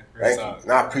 man. Yeah, thank you.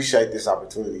 And I appreciate this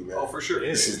opportunity, man. Oh, for sure.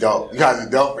 This is dope. You guys are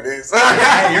dope for this.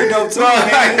 Hey, you're dope too,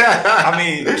 man. I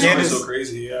mean, Candace so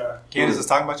crazy, yeah. Candace was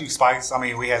talking about you, Spice. I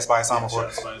mean, we had Spice on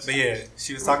before. Spice. But yeah,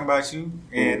 she was talking about you,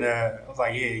 and I was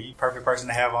like, yeah, you perfect person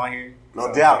to have on here.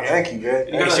 No doubt. Yeah. Thank you, man.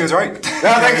 And she was right.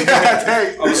 Thank you.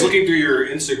 I was looking through your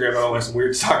Instagram and all like some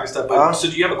weird soccer stuff. But so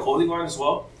do you have a clothing line as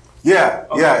well? Yeah,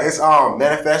 Okay. yeah, it's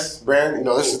Manifest brand. You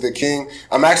know, this is the King.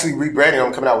 I'm actually rebranding.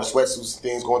 I'm coming out with sweatsuits and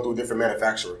things, going through a different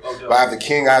manufacturer. Okay. But I have the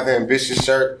King. I have the Ambitious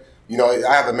shirt. You know,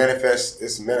 I have a Manifest.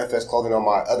 It's Manifest clothing on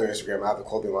my other Instagram. I have the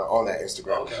clothing line on that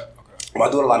Instagram. Okay. I'm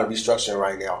doing a lot of restructuring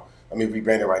right now. I mean,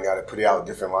 rebranding right now to put it out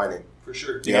different lining. For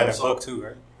sure. You got a book too,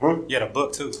 right? You had a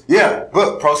book too. Yeah,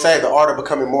 book Pro Se, The Art of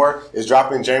Becoming More is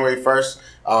dropping January 1st.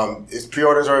 Its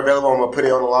pre-orders are available. I'm gonna put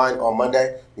it on the line on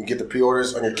Monday. You can get the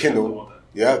pre-orders on your Kindle.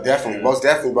 Yeah, definitely, most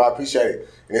definitely, bro. I appreciate it,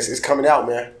 and it's coming out,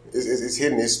 man. It's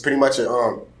hidden. It's pretty much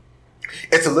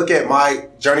it's a look at my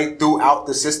journey throughout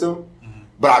the system,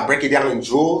 but I break it down in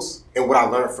jewels and what I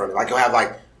learned from it. Like you'll have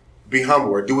like, be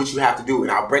humble or do what you have to do,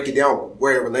 and I'll break it down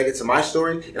where it related to my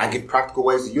story, and I give practical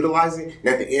ways to utilize it. And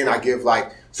at the end, I give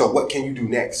like, so what can you do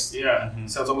next? Yeah,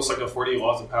 sounds almost like a 48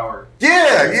 Laws of Power.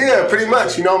 Yeah, pretty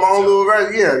much. You know, my own little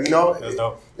version. Yeah, you know, That's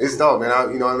dope. It's dope, man.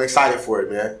 I'm excited for it,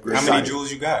 man. How many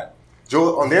jewels you got?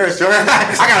 Jewel on there is I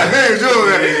got a million jewels,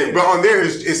 man. But on there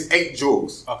is 8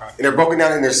 jewels. Okay. And they're broken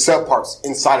down in their sub parts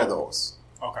inside of those.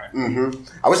 Okay.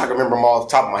 I wish I could remember them all off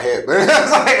the top of my head, but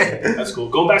it's like, That's cool.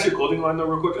 Going back to your clothing line though,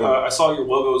 real quick. I saw your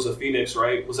logo as a phoenix,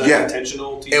 right? Was that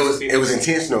intentional? To use it was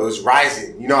intentional. It was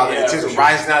rising. You know, intentional, sure.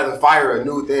 rising out of the fire, a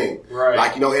new thing. Right.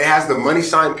 Like, you know, it has the money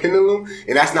sign pendulum,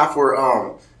 and that's not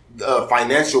for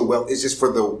financial wealth. It's just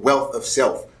for the wealth of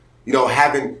self. You know,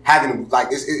 having like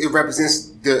it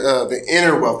represents the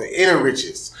inner wealth, the inner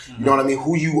riches. You know what I mean?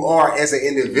 Who you are as an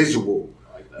individual.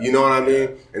 Like that. You know what I mean?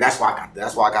 And that's why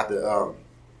I got the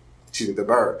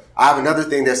bird. I have another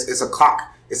thing it's a clock.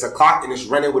 It's a clock and it's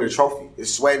running with a trophy.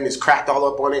 It's sweating, it's cracked all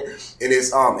up on it, and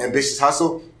it's ambitious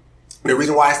hustle. And the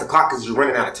reason why it's the clock is you're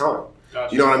running out of time.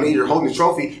 Gotcha. You know what I mean? You're holding the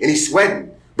trophy and he's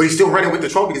sweating, but he's still running with the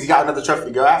trophy because he got another trophy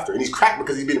to go after. And he's cracked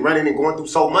because he's been running and going through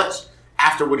so much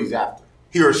after what he's after.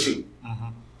 He or she.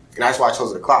 And that's why I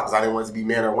chose the clock, because I didn't want it to be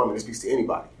man or woman. It speaks to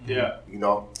anybody. Yeah. You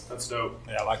know? That's dope.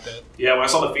 Yeah, I like that. Yeah, when I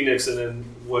saw the Phoenix and then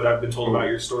what I've been told about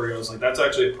your story, I was like, that's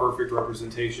actually a perfect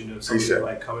representation of somebody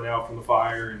like coming out from the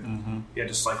fire and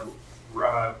just like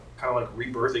kind of like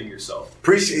rebirthing yourself.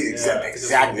 Appreciate it.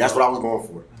 Exactly. That's what I was going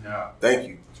for. Yeah. Thank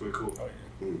you. It's really cool.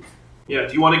 Yeah,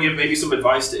 do you want to give maybe some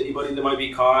advice to anybody that might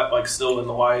be caught, like still in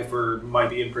the life or might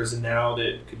be in prison now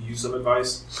that could use some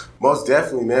advice? Most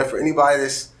definitely, man. For anybody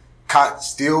that's caught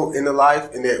still in the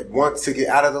life and that wants to get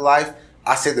out of the life,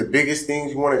 I say the biggest thing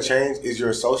you want to change is your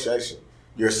association.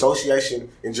 Your association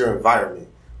and your environment.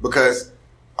 Because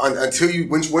once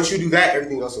you do that,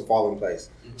 everything else will fall in place.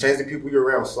 Change the people you're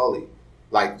around slowly.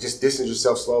 Like, just distance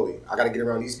yourself slowly. I got to get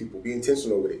around these people. Be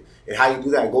intentional with it. And how you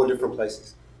do that, go to different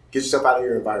places. Get yourself out of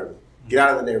your environment. Get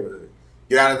out of the neighborhood.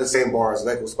 Get out of the same bars,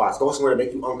 local spots. Go somewhere to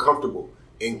make you uncomfortable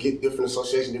and get different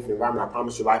association, different environment. I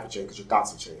promise your life will change because your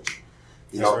thoughts will change.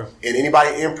 You know, and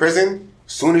anybody in prison,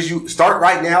 soon as you start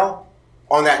right now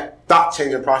on that thought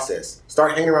changing process,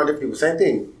 start hanging around different people. Same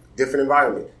thing, different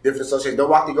environment, different association. Don't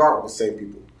walk the yard with the same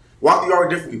people. Walk the yard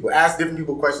with different people. Ask different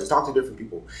people questions. Talk to different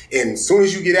people. And as soon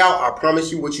as you get out, I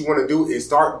promise you what you want to do is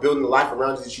start building the life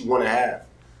around you that you want to have.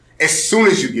 As soon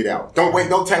as you get out. Don't wait.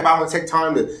 Don't take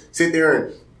time to sit there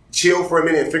and chill for a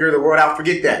minute and figure the world out.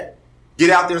 Forget that. Get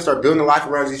out there and start building the life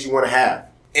around you that you want to have.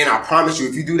 And I promise you,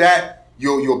 if you do that,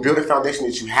 you'll build a foundation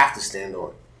that you have to stand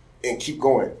on and keep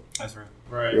going. That's right.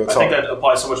 Right. I think that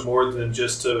applies so much more than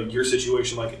just to your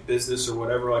situation, like in business or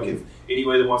whatever. Like if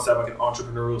anybody that wants to have like an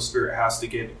entrepreneurial spirit has to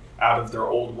get out of their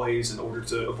old ways in order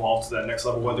to evolve to that next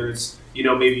level, whether it's, you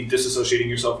know, maybe disassociating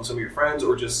yourself from some of your friends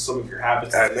or just some of your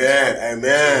habits. Amen.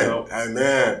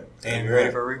 And you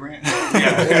ready for a rebrand?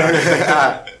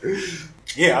 Yeah.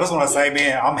 Yeah, I just want to say,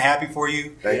 man, I'm happy for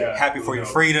you. Happy for your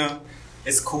freedom.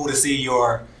 It's cool to see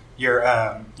your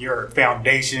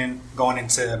foundation going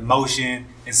into motion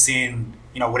and seeing,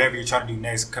 you know, whatever you're trying to do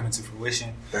next come into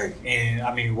fruition. Thank you. And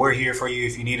I mean, we're here for you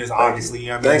if you need us, obviously. You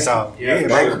know what I mean? So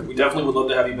We definitely would love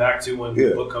to have you back too when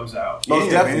the book comes out. Most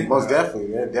definitely,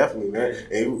 man.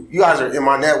 And you guys are in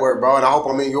my network, bro, and I hope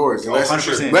I'm in yours. And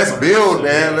let's build,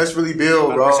 man. Let's really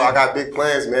build, bro. 100%. I got big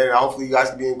plans, man. And hopefully you guys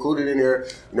can be included in there.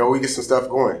 You know, we get some stuff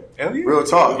going. Hell yeah. Real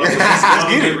talk. Let's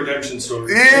get it. Redemption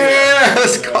story. Yeah,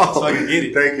 let's go. So I can get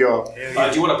it. Thank y'all.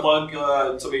 Do you want to plug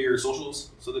some of your socials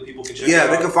so that people can check it out?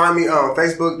 Yeah, they can find me on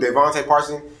Facebook, De'Vonte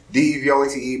Pearson,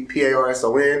 De'Vonte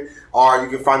Pearson, or you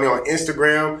can find me on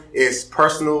Instagram. It's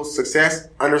personal success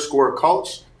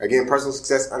 _coach. Again, personal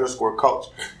success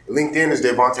 _coach. LinkedIn is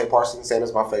De'Vonte Pearson, same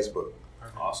as my Facebook.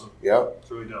 Awesome. Yep.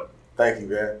 It's really dope. Thank you,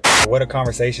 man. What a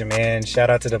conversation, man.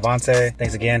 Shout out to De'Vonte.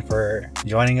 Thanks again for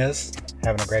joining us,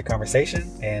 having a great conversation,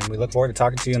 and we look forward to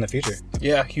talking to you in the future.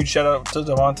 Yeah, huge shout out to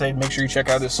De'Vonte. Make sure you check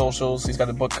out his socials. He's got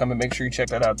a book coming. Make sure you check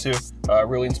that out too.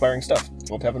 Really inspiring stuff.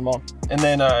 Love having him on. And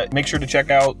then make sure to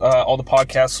check out all the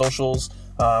podcast socials.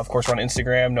 Of course, we're on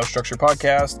Instagram, No Structure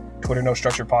Podcast, Twitter, No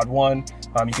Structure Pod 1.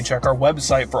 You can check our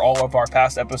website for all of our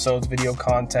past episodes, video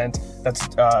content. That's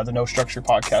the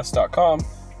NoStructurePodcast.com.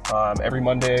 Every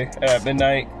Monday at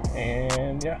midnight.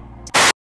 And yeah.